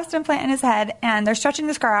breast implant in his head and they're stretching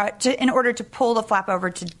the scar out in order to pull the flap over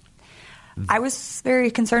to. I was very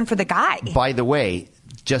concerned for the guy. By the way,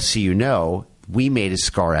 just so you know, we made his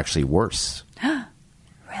scar actually worse.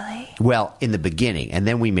 Really? Well, in the beginning, and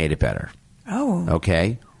then we made it better. Oh.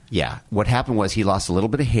 Okay? Yeah. What happened was he lost a little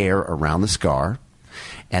bit of hair around the scar,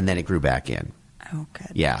 and then it grew back in. Oh,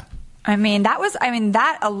 good. Yeah.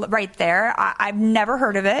 That right there, I've never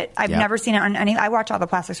heard of it. I've never seen it on any. I watch all the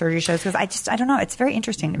plastic surgery shows because I don't know. It's very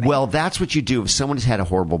interesting to me. Well, that's what you do if someone has had a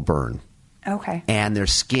horrible burn. Okay. And their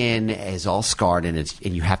skin is all scarred, and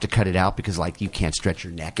you have to cut it out because, like, you can't stretch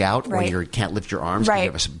your neck out or you can't lift your arms because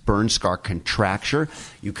you have a burn scar contracture.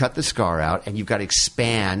 You cut the scar out, and you've got to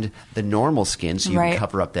expand the normal skin so you can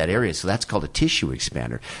cover up that area. So that's called a tissue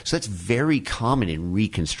expander. So that's very common in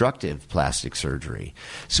reconstructive plastic surgery.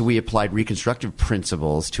 So we applied reconstructive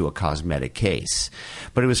principles to a cosmetic case.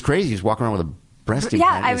 But it was crazy. He was walking around with a breast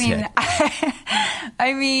implant in his head.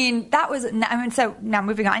 So now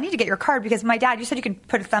moving on, I need to get your card because my dad, you said you could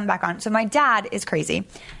put a thumb back on. So my dad is crazy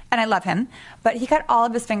and I love him, but he cut all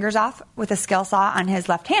of his fingers off with a skill saw on his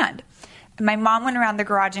left hand. And my mom went around the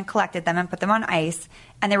garage and collected them and put them on ice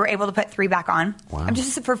and they were able to put 3 back on. Wow.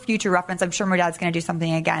 Just for future reference, I'm sure my dad's going to do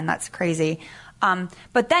something again. That's crazy.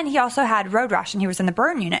 But then he also had road rash and he was in the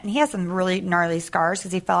burn unit and he has some really gnarly scars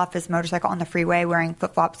because he fell off his motorcycle on the freeway wearing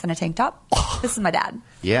flip-flops and a tank top. This is my dad.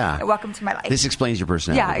 Yeah. Welcome to my life. This explains your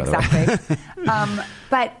personality. Yeah, exactly.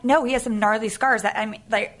 But no, he has some gnarly scars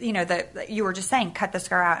that, you were just saying, cut the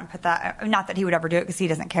scar out and put that, not that he would ever do it because he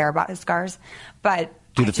doesn't care about his scars, but.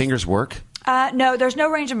 Do the fingers work? No, there's no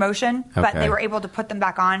range of motion, but they were able to put them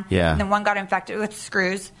back on. Yeah. And then one got infected with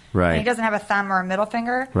screws. Right. And he doesn't have a thumb or a middle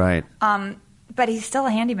finger. Right. But he's still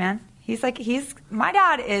a handyman. My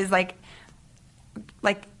dad is like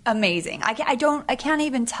amazing. I can't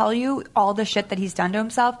even tell you all the shit that he's done to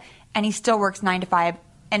himself, and he still works 9 to 5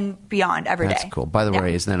 and beyond every day. That's cool. By the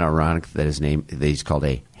way, isn't that ironic that he's called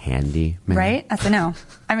a handyman? Right? That's a no.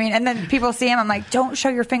 And then people see him, I'm like, don't show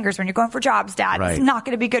your fingers when you're going for jobs, Dad. Right. It's not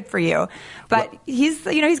going to be good for you. But he's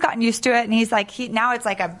gotten used to it, and he's like, now it's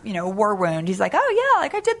like a, war wound. He's like, oh yeah,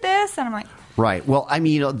 like I did this, and I'm like. Right. Well,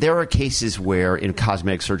 there are cases where in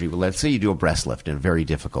cosmetic surgery, let's say you do a breast lift, and a very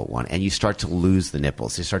difficult one, and you start to lose the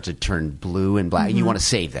nipples. They start to turn blue and black. Mm-hmm. You want to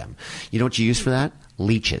save them. You know what you use for that?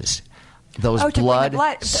 Leeches. Those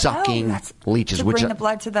blood-sucking leeches. To bring the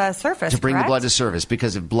blood to the surface, to bring the blood to the surface,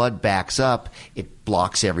 because if blood backs up, it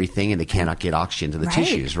blocks everything and they cannot get oxygen to the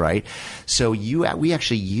tissues, right? So we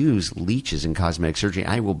actually use leeches in cosmetic surgery.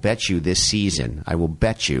 I will bet you this season,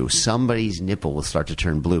 somebody's nipple will start to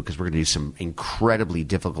turn blue because we're going to do some incredibly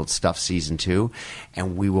difficult stuff season 2,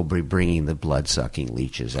 and we will be bringing the blood-sucking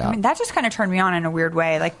leeches out. That just kind of turned me on in a weird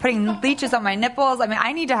way, like putting leeches on my nipples.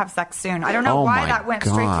 I need to have sex soon. I don't know why that went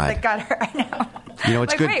straight to the gutter. I know.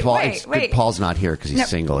 It's good. Good Paul's not here because he's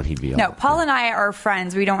single and he'd be. No, Paul and I are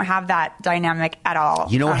friends. We don't have that dynamic at all.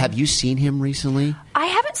 You know what? Have you seen him recently? I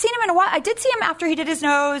haven't seen him in a while. I did see him after he did his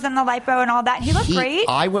nose and the lipo and all that. He looked great.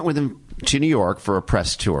 I went with him to New York for a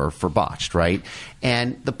press tour for Botched, right?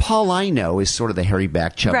 And the Paul I know is sort of the hairy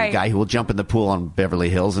back chubby guy who will jump in the pool on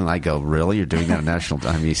Beverly Hills, and I go, really? You're doing that on national?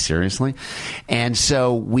 Seriously? And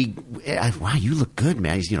so wow, you look good,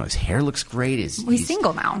 man. His hair looks great. He's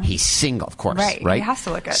single now. He's single, of course, right? He has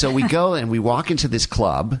to look good. So we go and we walk into this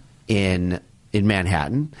club in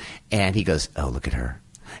Manhattan, and he goes, "Oh, look at her!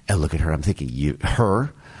 Oh, look at her!" I'm thinking,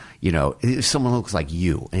 her. Someone looks like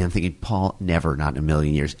you. And I'm thinking, Paul, never, not in a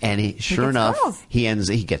million years. And sure enough,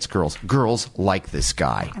 he gets girls. Girls like this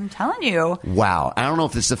guy. I'm telling you. Wow. I don't know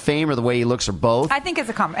if it's the fame or the way he looks or both. I think it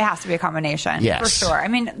has to be a combination. Yes. For sure.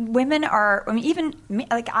 Women are, even,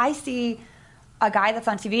 I see a guy that's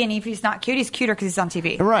on TV, and if he's not cute, he's cuter because he's on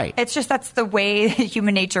TV. Right. It's just that's the way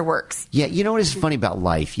human nature works. Yeah. You know what is funny about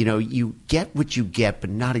life? You get what you get,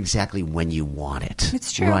 but not exactly when you want it.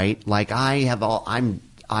 It's true. Right? Like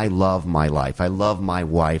I love my life. I love my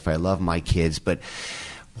wife. I love my kids. But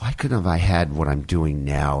why couldn't I had what I'm doing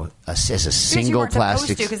now as a single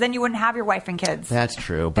plastic? Because then you wouldn't have your wife and kids. That's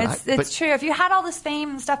true. But it's true. If you had all this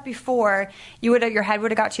fame and stuff before, your head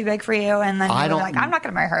would have got too big for you, and then you would have been like, I'm not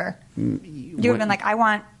going to marry her. You would have been like, I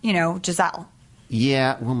want, Giselle.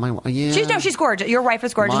 Yeah, well, She's gorgeous. Your wife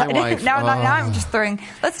is gorgeous. My wife, now I'm just throwing.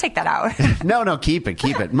 Let's take that out. No, keep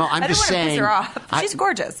it. No, I'm just saying. I don't want to piss her off. She's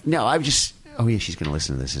gorgeous. No, I'm just. Oh yeah, she's going to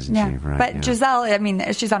listen to this, isn't she? Right. But Giselle, I mean,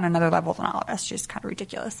 she's on another level than all of us. She's kind of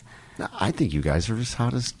ridiculous. No, I think you guys are as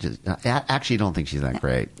hot as. I actually don't think she's that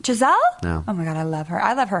great. Giselle? No. Oh my God, I love her.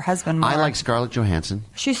 I love her husband more. I like Scarlett Johansson.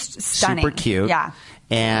 She's stunning. Super cute. Yeah.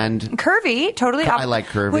 And curvy, totally. I like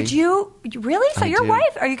curvy. Would you really? So your do.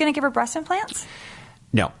 wife? Are you going to give her breast implants?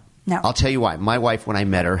 No. No. I'll tell you why. My wife, when I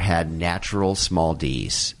met her, had natural small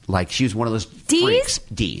Ds. Like, she was one of those freaks.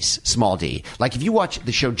 Ds, small D. Like, if you watch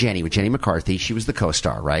the show Jenny with Jenny McCarthy, she was the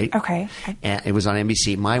co-star, right? Okay. And it was on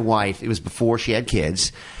NBC. My wife, it was before she had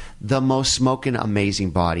kids, the most smoking,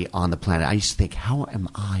 amazing body on the planet. I used to think, how am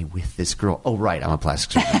I with this girl? Oh, right, I'm a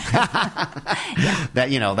plastic surgeon.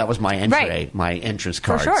 That was my entry, right. My entrance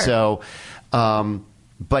card. For sure. So,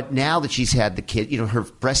 but now that she's had the kid, her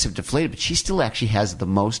breasts have deflated, but she still actually has the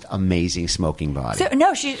most amazing smoking body. So,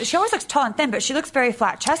 no, she always looks tall and thin, but she looks very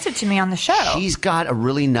flat-chested to me on the show. She's got a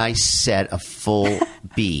really nice set of full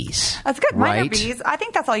Bs. That's good. Right? Mine are Bs. I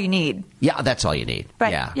think that's all you need. Yeah, that's all you need.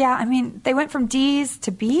 But, yeah, I mean, they went from Ds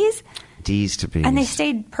to Bs. Ds to Bs. And they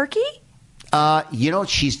stayed perky?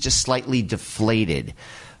 She's just slightly deflated.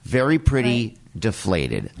 Very pretty. Right.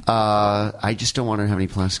 Deflated. I just don't want her to have any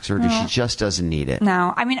plastic surgery. No. She just doesn't need it.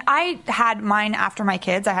 No. I mean, I had mine after my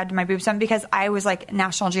kids. I had my boobs done because I was like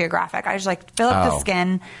National Geographic. I just fill up the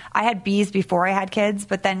skin. I had Bs before I had kids,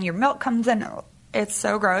 but then your milk comes in. It's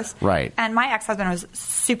so gross. Right. And my ex-husband was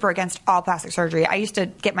super against all plastic surgery. I used to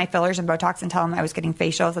get my fillers and Botox and tell him I was getting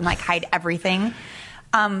facials and hide everything.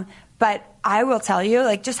 But I will tell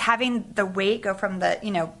you, just having the weight go from the,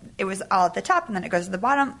 it was all at the top and then it goes to the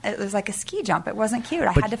bottom. It was like a ski jump. It wasn't cute.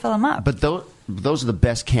 I had to fill them up. But those are the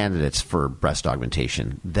best candidates for breast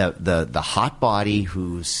augmentation. The hot body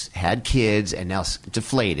who's had kids and now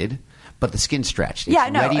deflated, but the skin stretched. It's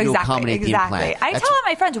ready to accommodate the implant. I tell all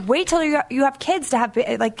my friends, wait till you have kids to have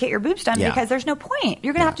get your boobs done because there's no point.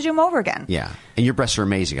 You're going to have to do them over again. Yeah. And your breasts are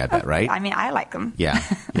amazing, I bet, right? I mean, I like them. Yeah.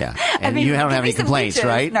 And you don't have any complaints, peaches.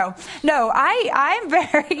 Right? No. I'm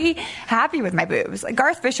very happy with my boobs.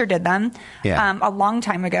 Garth Fisher did them a long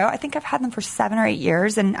time ago. I think I've had them for 7 or 8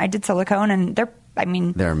 years, and I did silicone, and they're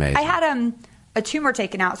amazing. I had a tumor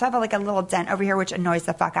taken out, so I have a little dent over here, which annoys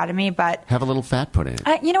the fuck out of me. But have a little fat put in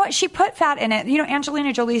it. You know what? She put fat in it.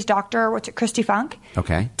 Angelina Jolie's doctor, Christy Funk,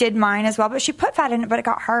 did mine as well, but she put fat in it, but it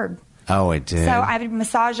got hard. Oh, it did. So I would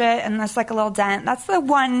massage it, and there's a little dent. That's the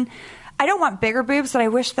one. I don't want bigger boobs, but I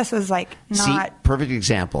wish this was not. See, perfect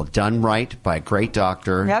example. Done right by a great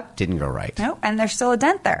doctor. Yep. Didn't go right. No, and there's still a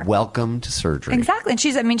dent there. Welcome to surgery. Exactly, and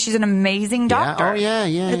she's an amazing doctor. Yeah. Oh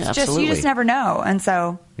yeah. It's absolutely. just you just never know, and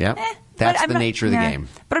so. Yep. That's the nature of the game.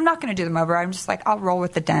 But I'm not going to do them over. I'm just I'll roll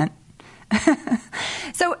with the dent.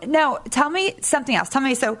 So no, tell me something else. Tell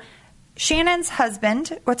me Shannon's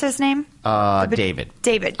husband, what's his name? David.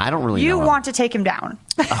 David. I don't really know. You want to take him down.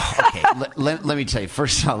 Oh, okay. Let me tell you.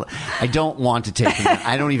 First of all, I don't want to take him down.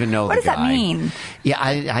 I don't even know the guy. What does that mean? Yeah,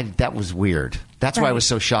 I that was weird. That's why I was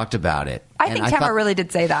so shocked about it. I think Tamara really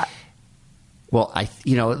did say that. Well,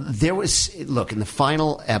 there was, look, in the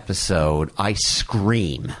final episode, I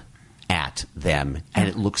scream at them, and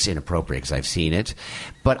it looks inappropriate because I've seen it.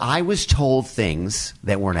 But I was told things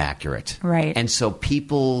that weren't accurate. Right. And so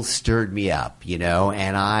people stirred me up,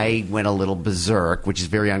 and I went a little berserk, which is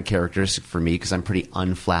very uncharacteristic for me because I'm pretty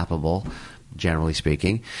unflappable, generally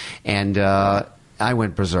speaking. And I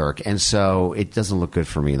went berserk. And so it doesn't look good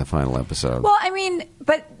for me in the final episode. Well,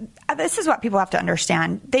 but this is what people have to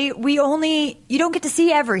understand. You don't get to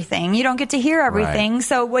see everything. You don't get to hear everything. Right.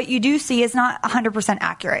 So what you do see is not 100%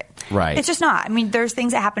 accurate. Right. It's just not. There's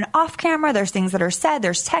things that happen off camera. There's things that are said.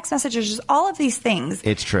 There's text messages. There's all of these things.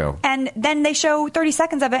 It's true. And then they show 30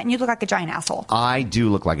 seconds of it and you look like a giant asshole. I do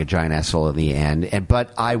look like a giant asshole in the end.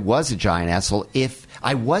 But I was a giant asshole if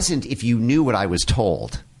you knew what I was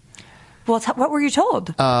told. Well, what were you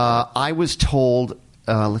told? I was told...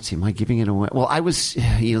 let's see. Am I giving it away? Well, I was,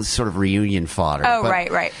 sort of reunion fodder. Oh,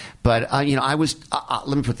 right. But I was.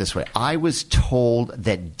 Let me put it this way. I was told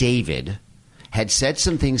that David had said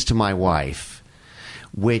some things to my wife,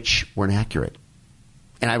 which weren't accurate,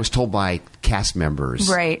 and I was told by cast members.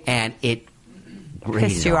 Right. And it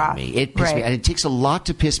pissed you off. Me. It pissed me, and it takes a lot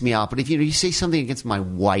to piss me off. But if you say something against my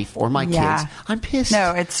wife or my kids, I'm pissed.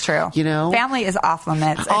 No, it's true. Family is off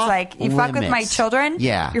limits. It's you fuck with my children.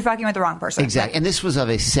 Yeah. You're fucking with the wrong person. Exactly. And this was of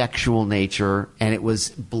a sexual nature, and it was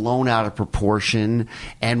blown out of proportion.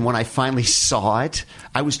 And when I finally saw it,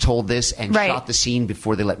 I was told this and shot the scene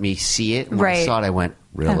before they let me see it. And when I saw it, I went,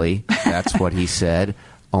 "Really? That's what he said."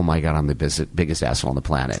 oh my God, I'm the biggest asshole on the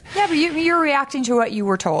planet. Yeah, but you're reacting to what you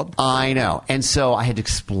were told. I know. And so I had to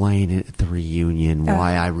explain it at the reunion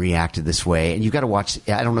why I reacted this way. And you got to watch,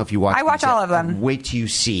 I don't know if you watch. I watch all of them. Wait till you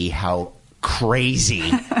see how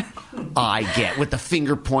crazy I get with the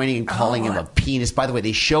finger pointing and calling him a penis. By the way,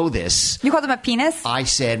 they show this. You called him a penis? I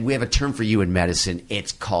said, we have a term for you in medicine.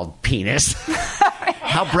 It's called penis.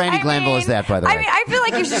 How Brandi Glanville is that, by the way? I mean, I feel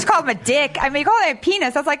like you should just call him a dick. I mean, you call him a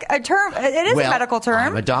penis. That's like a term. It is a medical term.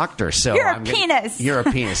 I'm a doctor, so you're a penis. You're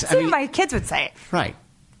a penis. So my kids would say it. Right.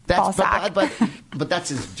 But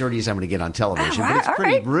that's as dirty as I'm going to get on television. Right, but it's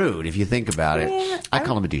pretty right. rude if you think about it. I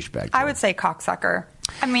call him a douchebag. I would say cocksucker.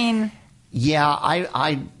 I mean... Yeah,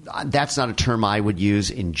 I that's not a term I would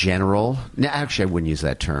use in general. No, actually, I wouldn't use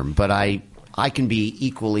that term, but I can be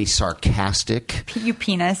equally sarcastic. You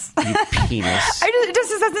penis. You penis. It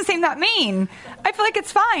just doesn't seem that mean. I feel like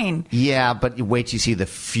it's fine. Yeah, but wait till you see the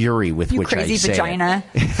fury with which I say it. You crazy vagina.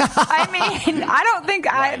 I mean,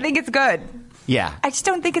 I think it's good. Yeah. I just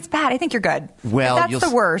don't think it's bad. I think you're good. Well, that's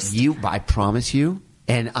the worst. I promise you.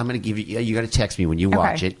 And I'm going to give you got to text me when you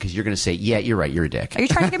watch it because you're going to say, yeah, you're right, you're a dick. Are you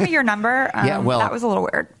trying to give me your number? Yeah, well. That was a little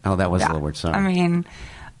weird. Oh, that was a little weird. Sorry. I mean,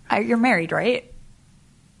 you're married, right?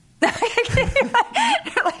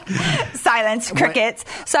 Silence, crickets.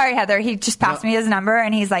 Sorry, Heather. He just passed me his number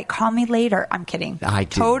and he's like, call me later. I'm kidding. I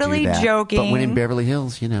didn't totally do that. joking. But when in Beverly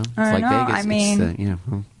Hills, it's like Vegas. I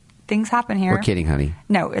mean, things happen here. We're kidding, honey.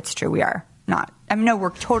 No, it's true. We are not. I mean, no, we're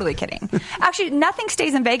totally kidding. Actually, nothing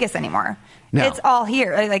stays in Vegas anymore. No. It's all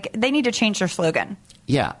here. Like, they need to change their slogan.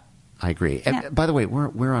 Yeah, I agree. Yeah. And by the way,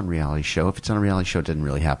 we're on a reality show. If it's on a reality show, it doesn't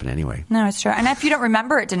really happen anyway. No, it's true. And if you don't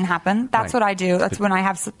remember, it didn't happen. That's Right. what I do. That's when I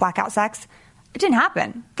have blackout sex. It didn't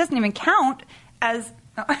happen. It doesn't even count as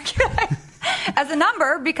a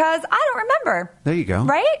number because I don't remember. There you go.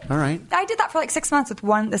 Right? All right. I did that for like 6 months with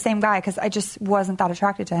the same guy because I just wasn't that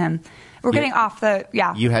attracted to him. We're getting off the,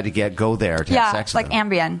 You had to go there to have sex with like him.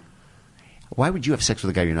 Ambien. Why would you have sex with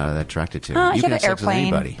a guy you're not that attracted to? He You can had have an sex with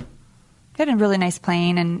airplane. anybody. He had a really nice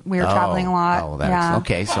plane and we were traveling a lot. Oh, that's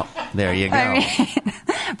okay. So there you go. I mean,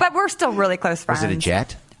 but we're still really close friends. Was it a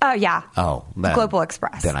jet? Oh, yeah. Oh, Global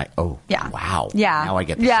Express. Wow. Yeah. Now I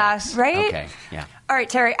get the sex. Right? Okay, yeah. All right,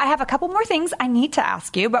 Terry, I have a couple more things I need to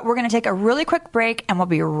ask you, but we're going to take a really quick break and we'll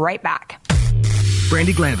be right back.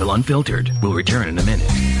 Brandi Glanville Unfiltered will return in a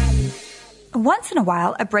minute. Once in a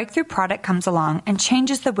while, a breakthrough product comes along and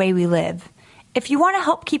changes the way we live. If you want to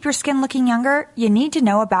help keep your skin looking younger, you need to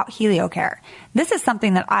know about HelioCare. This is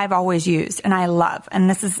something that I've always used and I love, and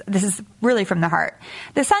this is really from the heart.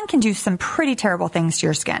 The sun can do some pretty terrible things to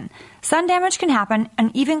your skin. Sun damage can happen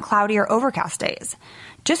on even cloudy or overcast days.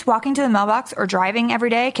 Just walking to the mailbox or driving every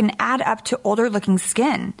day can add up to older-looking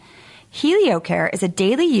skin. HelioCare is a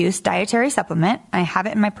daily use dietary supplement. I have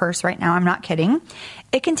it in my purse right now, I'm not kidding.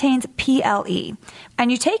 It contains PLE, and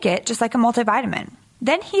you take it just like a multivitamin.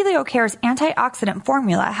 Then HelioCare's antioxidant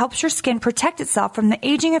formula helps your skin protect itself from the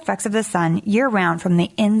aging effects of the sun year-round from the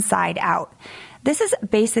inside out. This is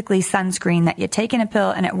basically sunscreen that you take in a pill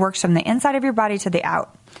and it works from the inside of your body to the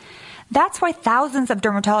out. That's why thousands of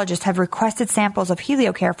dermatologists have requested samples of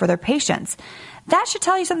HelioCare for their patients. That should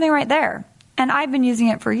tell you something right there. And I've been using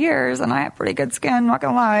it for years and I have pretty good skin, not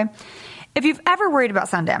gonna lie. If you've ever worried about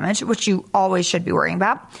sun damage, which you always should be worrying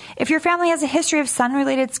about, if your family has a history of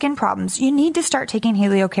sun-related skin problems, you need to start taking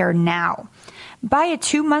HelioCare now. Buy a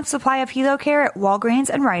 2-month supply of HelioCare at Walgreens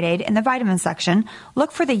and Rite Aid in the vitamin section,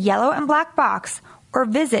 look for the yellow and black box, or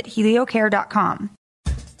visit heliocare.com.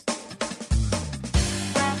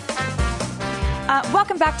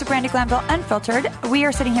 Welcome back to Brandi Glanville Unfiltered. We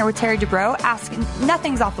are sitting here with Terry Dubrow, asking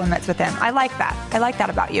nothing's off limits with him. I like that. I like that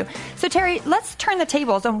about you. So, Terry, let's turn the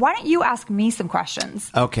tables, and why don't you ask me some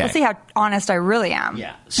questions? Okay. Let's see how honest I really am.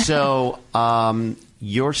 Yeah. So,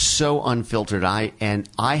 you're so unfiltered.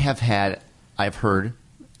 I've heard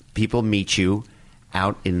people meet you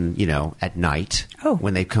out in, at night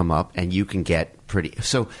when they come up, and you can get pretty.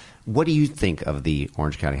 So, what do you think of the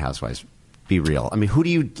Orange County Housewives? Be real. I mean, who do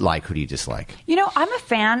you like? Who do you dislike? I'm a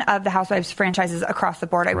fan of the Housewives franchises across the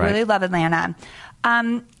board. I really love Atlanta.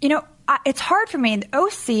 It's hard for me. The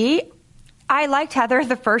OC, I liked Heather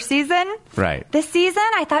the first season. Right. This season,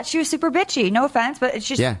 I thought she was super bitchy. No offense, but it's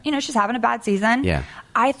just, she's having a bad season. Yeah.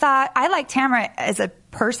 I liked Tamara as a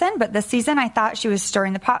person, but this season I thought she was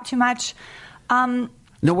stirring the pot too much. No,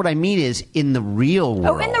 what I mean is in the real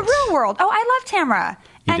world. Oh, in the real world. Oh, I love Tamara.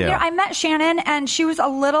 You do. I met Shannon, and she was a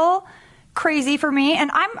little crazy for me, and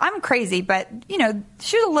I'm crazy, but you know,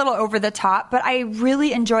 she's a little over the top, but I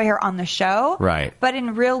really enjoy her on the show. Right. But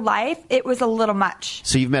in real life, it was a little much.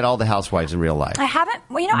 So you've met all the housewives in real life? I haven't.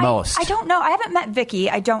 Well, you know, Most. I don't know. I haven't met Vicky.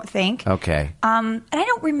 I don't think. Okay. And I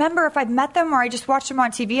don't remember if I've met them or I just watched them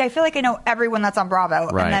on TV. I feel like I know everyone that's on Bravo.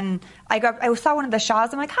 Right. And then I saw one of the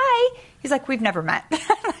Shaws. I'm like, hi. He's like, we've never met.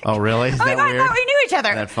 Like, Oh, really? Is oh my that God, weird? I thought we knew each other.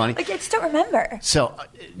 Isn't that funny? Like, I just don't remember. So,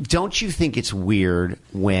 don't you think it's weird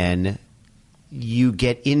when you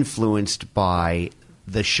get influenced by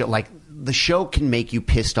the show? Like, the show can make you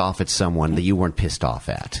pissed off at someone that you weren't pissed off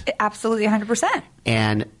at. Absolutely, 100%.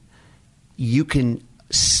 And you can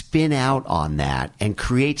spin out on that and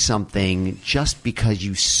create something just because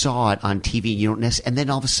you saw it on TV. You don't and then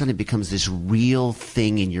all of a sudden it becomes this real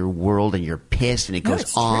thing in your world, and you're pissed, and it goes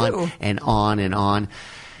it's on true. and on and on.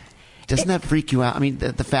 Doesn't that freak you out? I mean,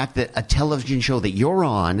 the fact that a television show that you're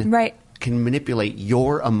on Right. can manipulate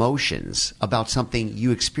your emotions about something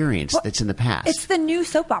you experienced that's in the past. It's the new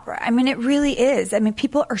soap opera. I mean, it really is. I mean,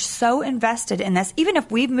 people are so invested in this. Even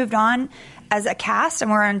if we've moved on as a cast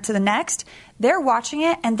and we're on to the next, they're watching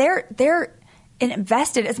it and they're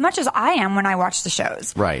invested as much as I am when I watch the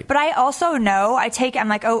shows. Right. But I also know I'm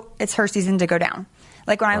like, oh, it's her season to go down.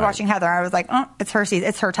 Like when I was watching Heather, I was like, oh, it's her season.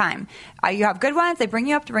 It's her time. You have good ones. They bring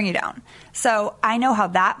you up to bring you down. So I know how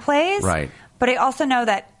that plays. Right. But I also know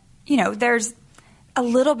that, you know, there's a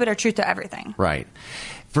little bit of truth to everything. Right.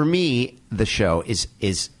 For me, the show is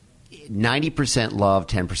 90% love,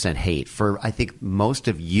 10% hate. For, I think, most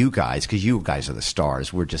of you guys, because you guys are the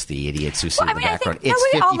stars. We're just the idiots who sit in the background. I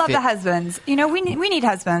think, we all love the husbands. You know, we need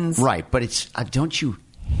husbands. Right. But it's don't you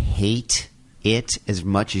hate it as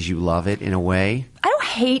much as you love it in a way? I don't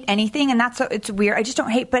hate anything, and it's weird. I just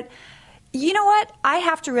don't hate. But you know what? I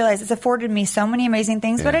have to realize it's afforded me so many amazing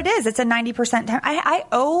things, but it is. It's a 90% time. I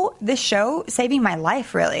owe this show saving my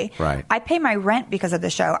life, really. Right. I pay my rent because of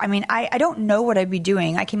the show. I mean, I don't know what I'd be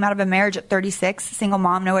doing. I came out of a marriage at 36, single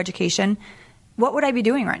mom, no education. What would I be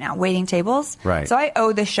doing right now? Waiting tables? Right. So I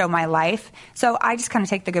owe this show my life. So I just kind of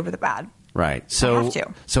take the good with the bad. Right. So, I have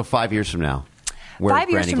to. So 5 years from now.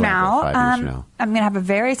 5 years Brandi from now, Glanville, 5 years from now. I'm going to have a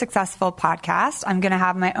very successful podcast. I'm going to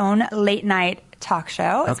have my own late night talk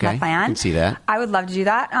show. It's my plan. I can see that. I would love to do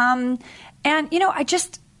that. And you know,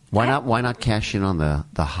 Why not cash in on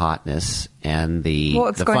the hotness and the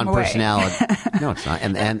fun away. personality? No, it's not.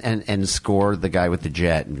 And score the guy with the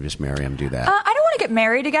jet and just marry him. Do that. I don't want to get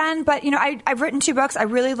married again, but you know, I've written 2 books. I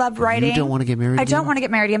really love writing. You don't want to get married I again? don't want to get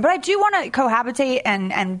married again, but I do want to cohabitate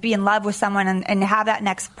and be in love with someone and have that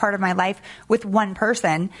next part of my life with one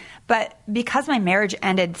person. But because my marriage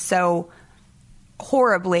ended so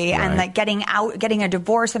horribly and like getting a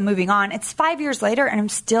divorce and moving on, it's 5 years later and I'm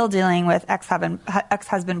still dealing with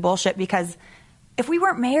ex-husband bullshit, because if we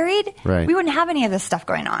weren't married, we wouldn't have any of this stuff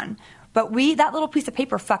going on. But that little piece of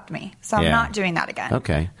paper fucked me. So I'm not doing that again.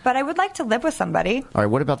 Okay. But I would like to live with somebody. All right.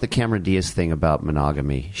 What about the Cameron Diaz thing about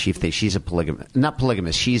monogamy? She's a not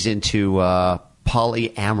polygamist. She's into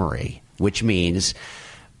polyamory, which means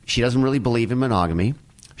she doesn't really believe in monogamy.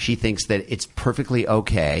 She thinks that it's perfectly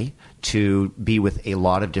okay to be with a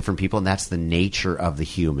lot of different people, and that's the nature of the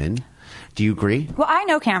human. Do you agree? Well, I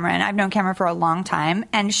know Cameron. I've known Cameron for a long time,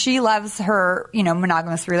 and she loves her, you know,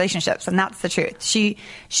 monogamous relationships, and that's the truth.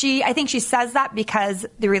 I think she says that because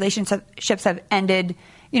the relationships have ended,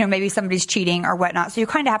 you know, maybe somebody's cheating or whatnot. So you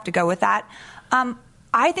kind of have to go with that.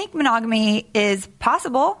 I think monogamy is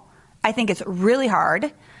possible. I think it's really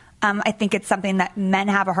hard. I think it's something that men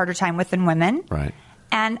have a harder time with than women. Right.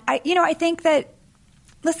 And I think that,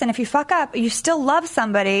 listen, if you fuck up, you still love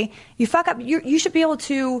somebody, you fuck up, you should be able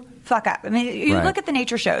to fuck up. I mean, you look at the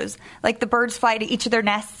nature shows, like the birds fly to each of their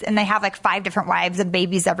nests and they have like 5 different wives and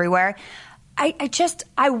babies everywhere.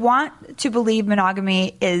 I want to believe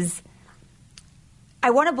monogamy is, I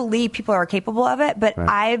want to believe people are capable of it, but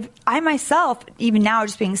I myself, even now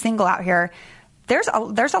just being single out here, there's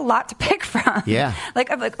a lot to pick from. Yeah.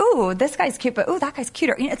 Like I'm like, ooh, this guy's cute, but ooh, that guy's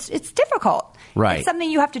cuter. You know, it's difficult. Right. It's something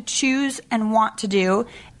you have to choose and want to do.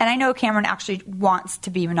 And I know Cameron actually wants to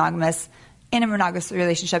be monogamous in a monogamous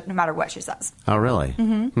relationship, no matter what she says. Oh, really?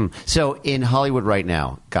 Mm-hmm. So in Hollywood right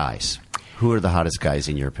now, guys, who are the hottest guys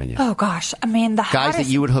in your opinion? Oh gosh, I mean the guys that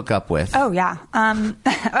you would hook up with. Oh yeah.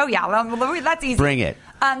 Well, that's easy. Bring it.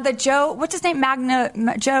 The Joe, what's his name?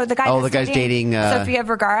 Joe, the guy. Oh, the guy's dating Sofia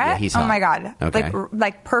Vergara. Yeah, he's hot. Oh my god. Okay.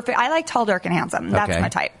 Like perfect. I like tall, dark, and handsome. That's my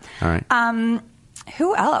type. All right.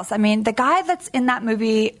 Who else? I mean, the guy that's in that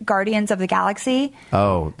movie Guardians of the Galaxy.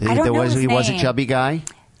 Oh, he was a chubby guy.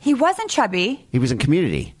 He wasn't chubby. He was in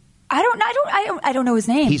Community. I don't know his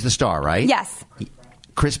name. He's the star, right? Yes.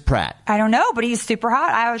 Chris Pratt. I don't know, but he's super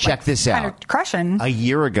hot. I was Check this kind out. of crushing. A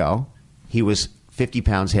year ago, He was 50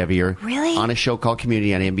 pounds heavier. Really? On a show called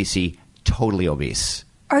Community on NBC, totally obese.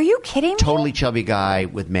 Are you kidding me? Totally chubby guy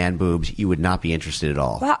with man boobs. You would not be interested at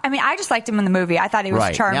all. Well, I mean, I just liked him in the movie. I thought he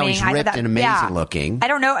was charming. Now he's ripped and amazing looking. I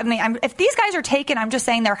don't know. I mean, if these guys are taken, I'm just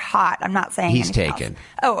saying they're hot. I'm not saying he's anything taken. else.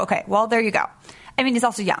 Oh, okay. Well, there you go. I mean, he's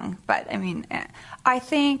also young, but I mean, I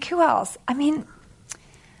think who else? I mean,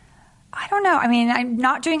 I don't know. I mean, I'm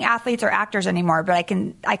not doing athletes or actors anymore, but I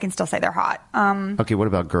can still say they're hot. Okay, what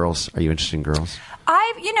about girls? Are you interested in girls?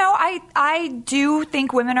 I do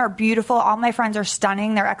think women are beautiful. All my friends are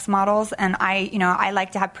stunning. They're ex-models, and I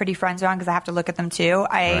like to have pretty friends around because I have to look at them too.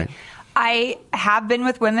 I have been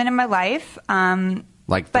with women in my life.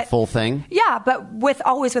 The full thing? Yeah, but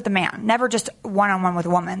always with a man. Never just one-on-one with a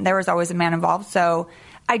woman. There was always a man involved. So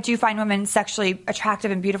I do find women sexually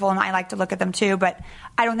attractive and beautiful, and I like to look at them too. But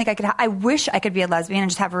I don't think I could. I wish I could be a lesbian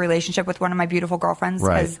and just have a relationship with one of my beautiful girlfriends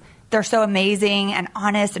because they're so amazing and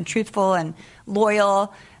honest and truthful and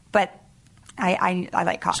loyal. But I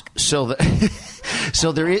like cock. So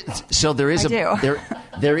there is a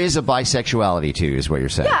bisexuality too, is what you're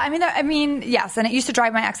saying? Yeah, I mean, yes, and it used to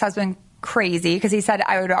drive my ex-husband crazy because he said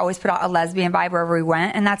I would always put out a lesbian vibe wherever we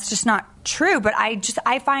went, and that's just not true. But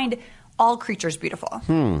I find all creatures beautiful.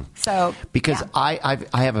 So because I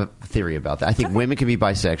have a theory about that. I think women can be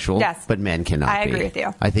bisexual, but men cannot. I agree with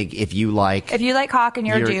you. I think if you like cock and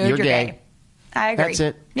you're a dude, you're gay. I agree. That's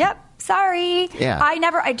it. Yep. Sorry. Yeah.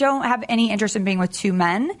 I don't have any interest in being with two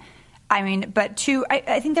men. I mean, but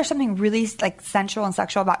I think there's something really like sensual and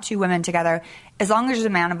sexual about two women together. As long as there's a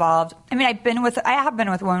man involved. I mean, I have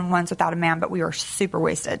been with a woman once without a man, but we were super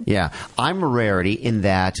wasted. Yeah. I'm a rarity in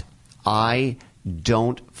that I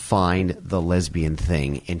don't find the lesbian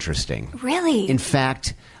thing interesting. Really? In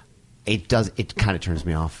fact, it kind of turns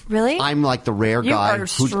me off. Really? I'm like the rare guy. You are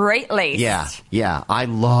straight-laced. Yeah. I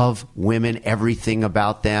love women, everything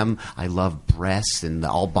about them. I love breasts and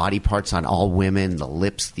all body parts on all women, the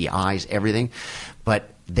lips, the eyes, everything. But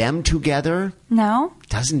them together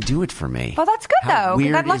doesn't do it for me. Well, that's good, though.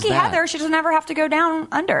 Weird that lucky is that? Heather, she doesn't ever have to go down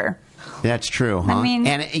under. That's true, huh? I mean,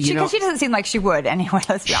 and she doesn't seem like she would anyway,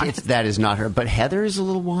 let's be honest. That is not her. But Heather is a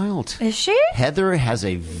little wild. Is she? Heather has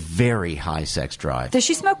a very high sex drive. Does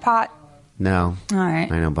she smoke pot? No. All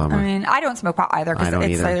right. I know, bummer. I mean, I don't smoke pot either because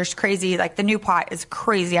it's like, there's crazy, like the new pot is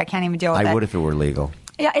crazy. I can't even deal with it. I would if it were legal.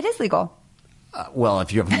 Yeah, it is legal. Well,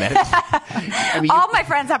 if you haven't met it. All my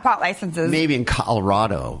friends have pot licenses. Maybe in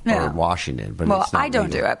Colorado or Washington. But well, it's not I don't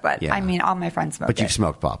legal. do it, but I mean, all my friends smoke it. But you've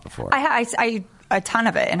smoked pot before. I a ton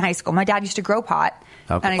of it in high school. My dad used to grow pot,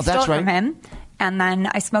 and I stole it from him, and then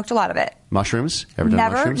I smoked a lot of it. Mushrooms? Ever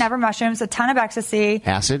done mushrooms? Never mushrooms. A ton of ecstasy.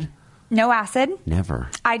 Acid? No acid. Never.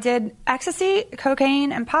 I did ecstasy,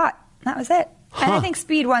 cocaine, and pot. That was it. Huh. And I think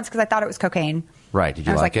speed once because I thought it was cocaine. Right. Did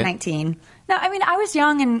you I was like it? 19. No, I mean, I was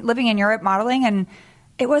young and living in Europe modeling, and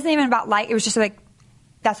it wasn't even about it was just like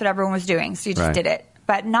that's what everyone was doing, so you just did it.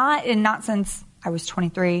 But not since I was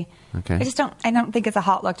 23. Okay. I don't think it's a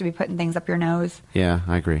hot look to be putting things up your nose. Yeah,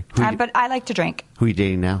 I agree. But I like to drink. Who are you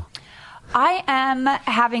dating now? I am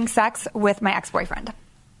having sex with my ex-boyfriend.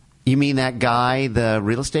 You mean that guy, the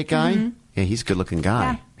real estate guy? Mm-hmm. Yeah, he's a good-looking guy.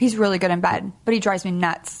 Yeah, he's really good in bed, but he drives me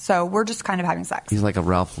nuts. So we're just kind of having sex. He's like a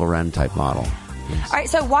Ralph Lauren type model. All right,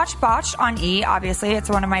 so watch Botched on E! Obviously, it's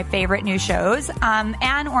one of my favorite new shows.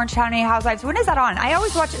 And Orange County Housewives. When is that on? I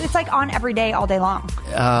always watch it. It's like on every day, all day long.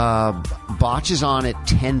 Botch is on at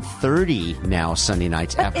 10:30 now Sunday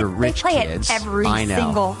nights after Rich Kids. They play Kids. it every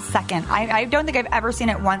single second. I don't think I've ever seen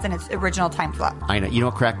it once in its original time slot. I know. You know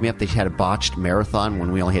what cracked me up? They had a botched marathon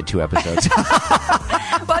when we only had 2 episodes.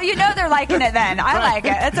 Well, you know they're liking it then. I like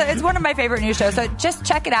it. It's one of my favorite new shows. So just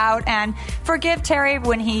check it out and forgive Terry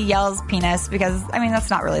when he yells penis because, I mean, that's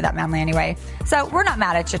not really that manly anyway. So we're not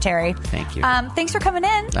mad at you, Terry. Thank you. Thanks for coming in.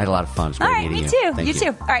 I had a lot of fun. All right, me too. Thank You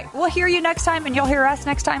too. All right, we'll hear you next time and you'll hear us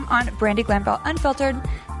next time on Brandi Glanville Unfiltered.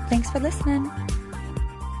 Thanks for listening.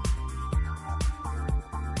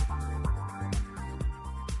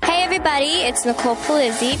 Hey everybody, it's Nicole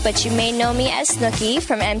Palizzi, but you may know me as Snooki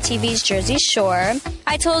from MTV's Jersey Shore.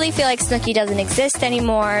 I totally feel like Snooki doesn't exist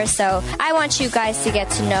anymore, so I want you guys to get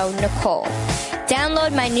to know Nicole.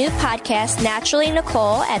 Download my new podcast, Naturally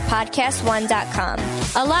Nicole, at podcastone.com.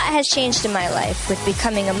 A lot has changed in my life with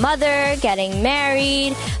becoming a mother, getting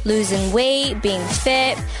married, losing weight, being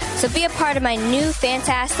fit. So be a part of my new,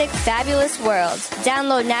 fantastic, fabulous world.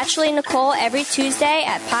 Download Naturally Nicole every Tuesday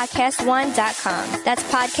at podcastone.com. That's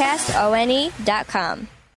podcastone.com.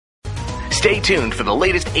 Stay tuned for the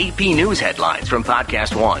latest AP News headlines from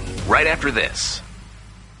Podcast One right after this.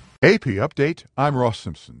 AP Update, I'm Ross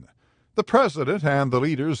Simpson. The president and the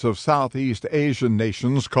leaders of Southeast Asian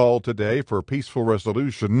nations called today for peaceful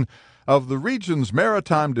resolution of the region's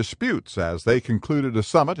maritime disputes as they concluded a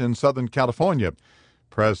summit in Southern California.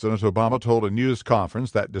 President Obama told a news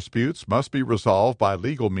conference that disputes must be resolved by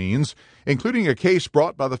legal means, including a case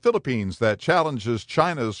brought by the Philippines that challenges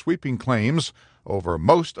China's sweeping claims over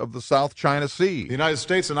most of the South China Sea. The United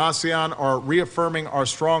States and ASEAN are reaffirming our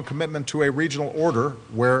strong commitment to a regional order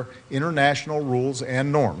where international rules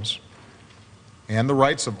and norms and the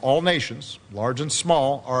rights of all nations, large and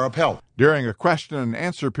small, are upheld. During a question and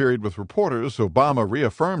answer period with reporters, Obama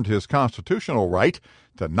reaffirmed his constitutional right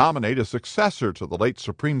to nominate a successor to the late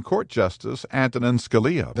Supreme Court Justice Antonin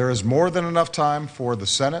Scalia. There is more than enough time for the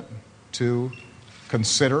Senate to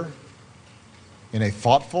consider in a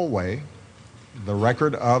thoughtful way the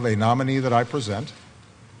record of a nominee that I present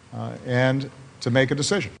and to make a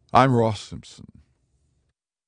decision. I'm Ross Simpson.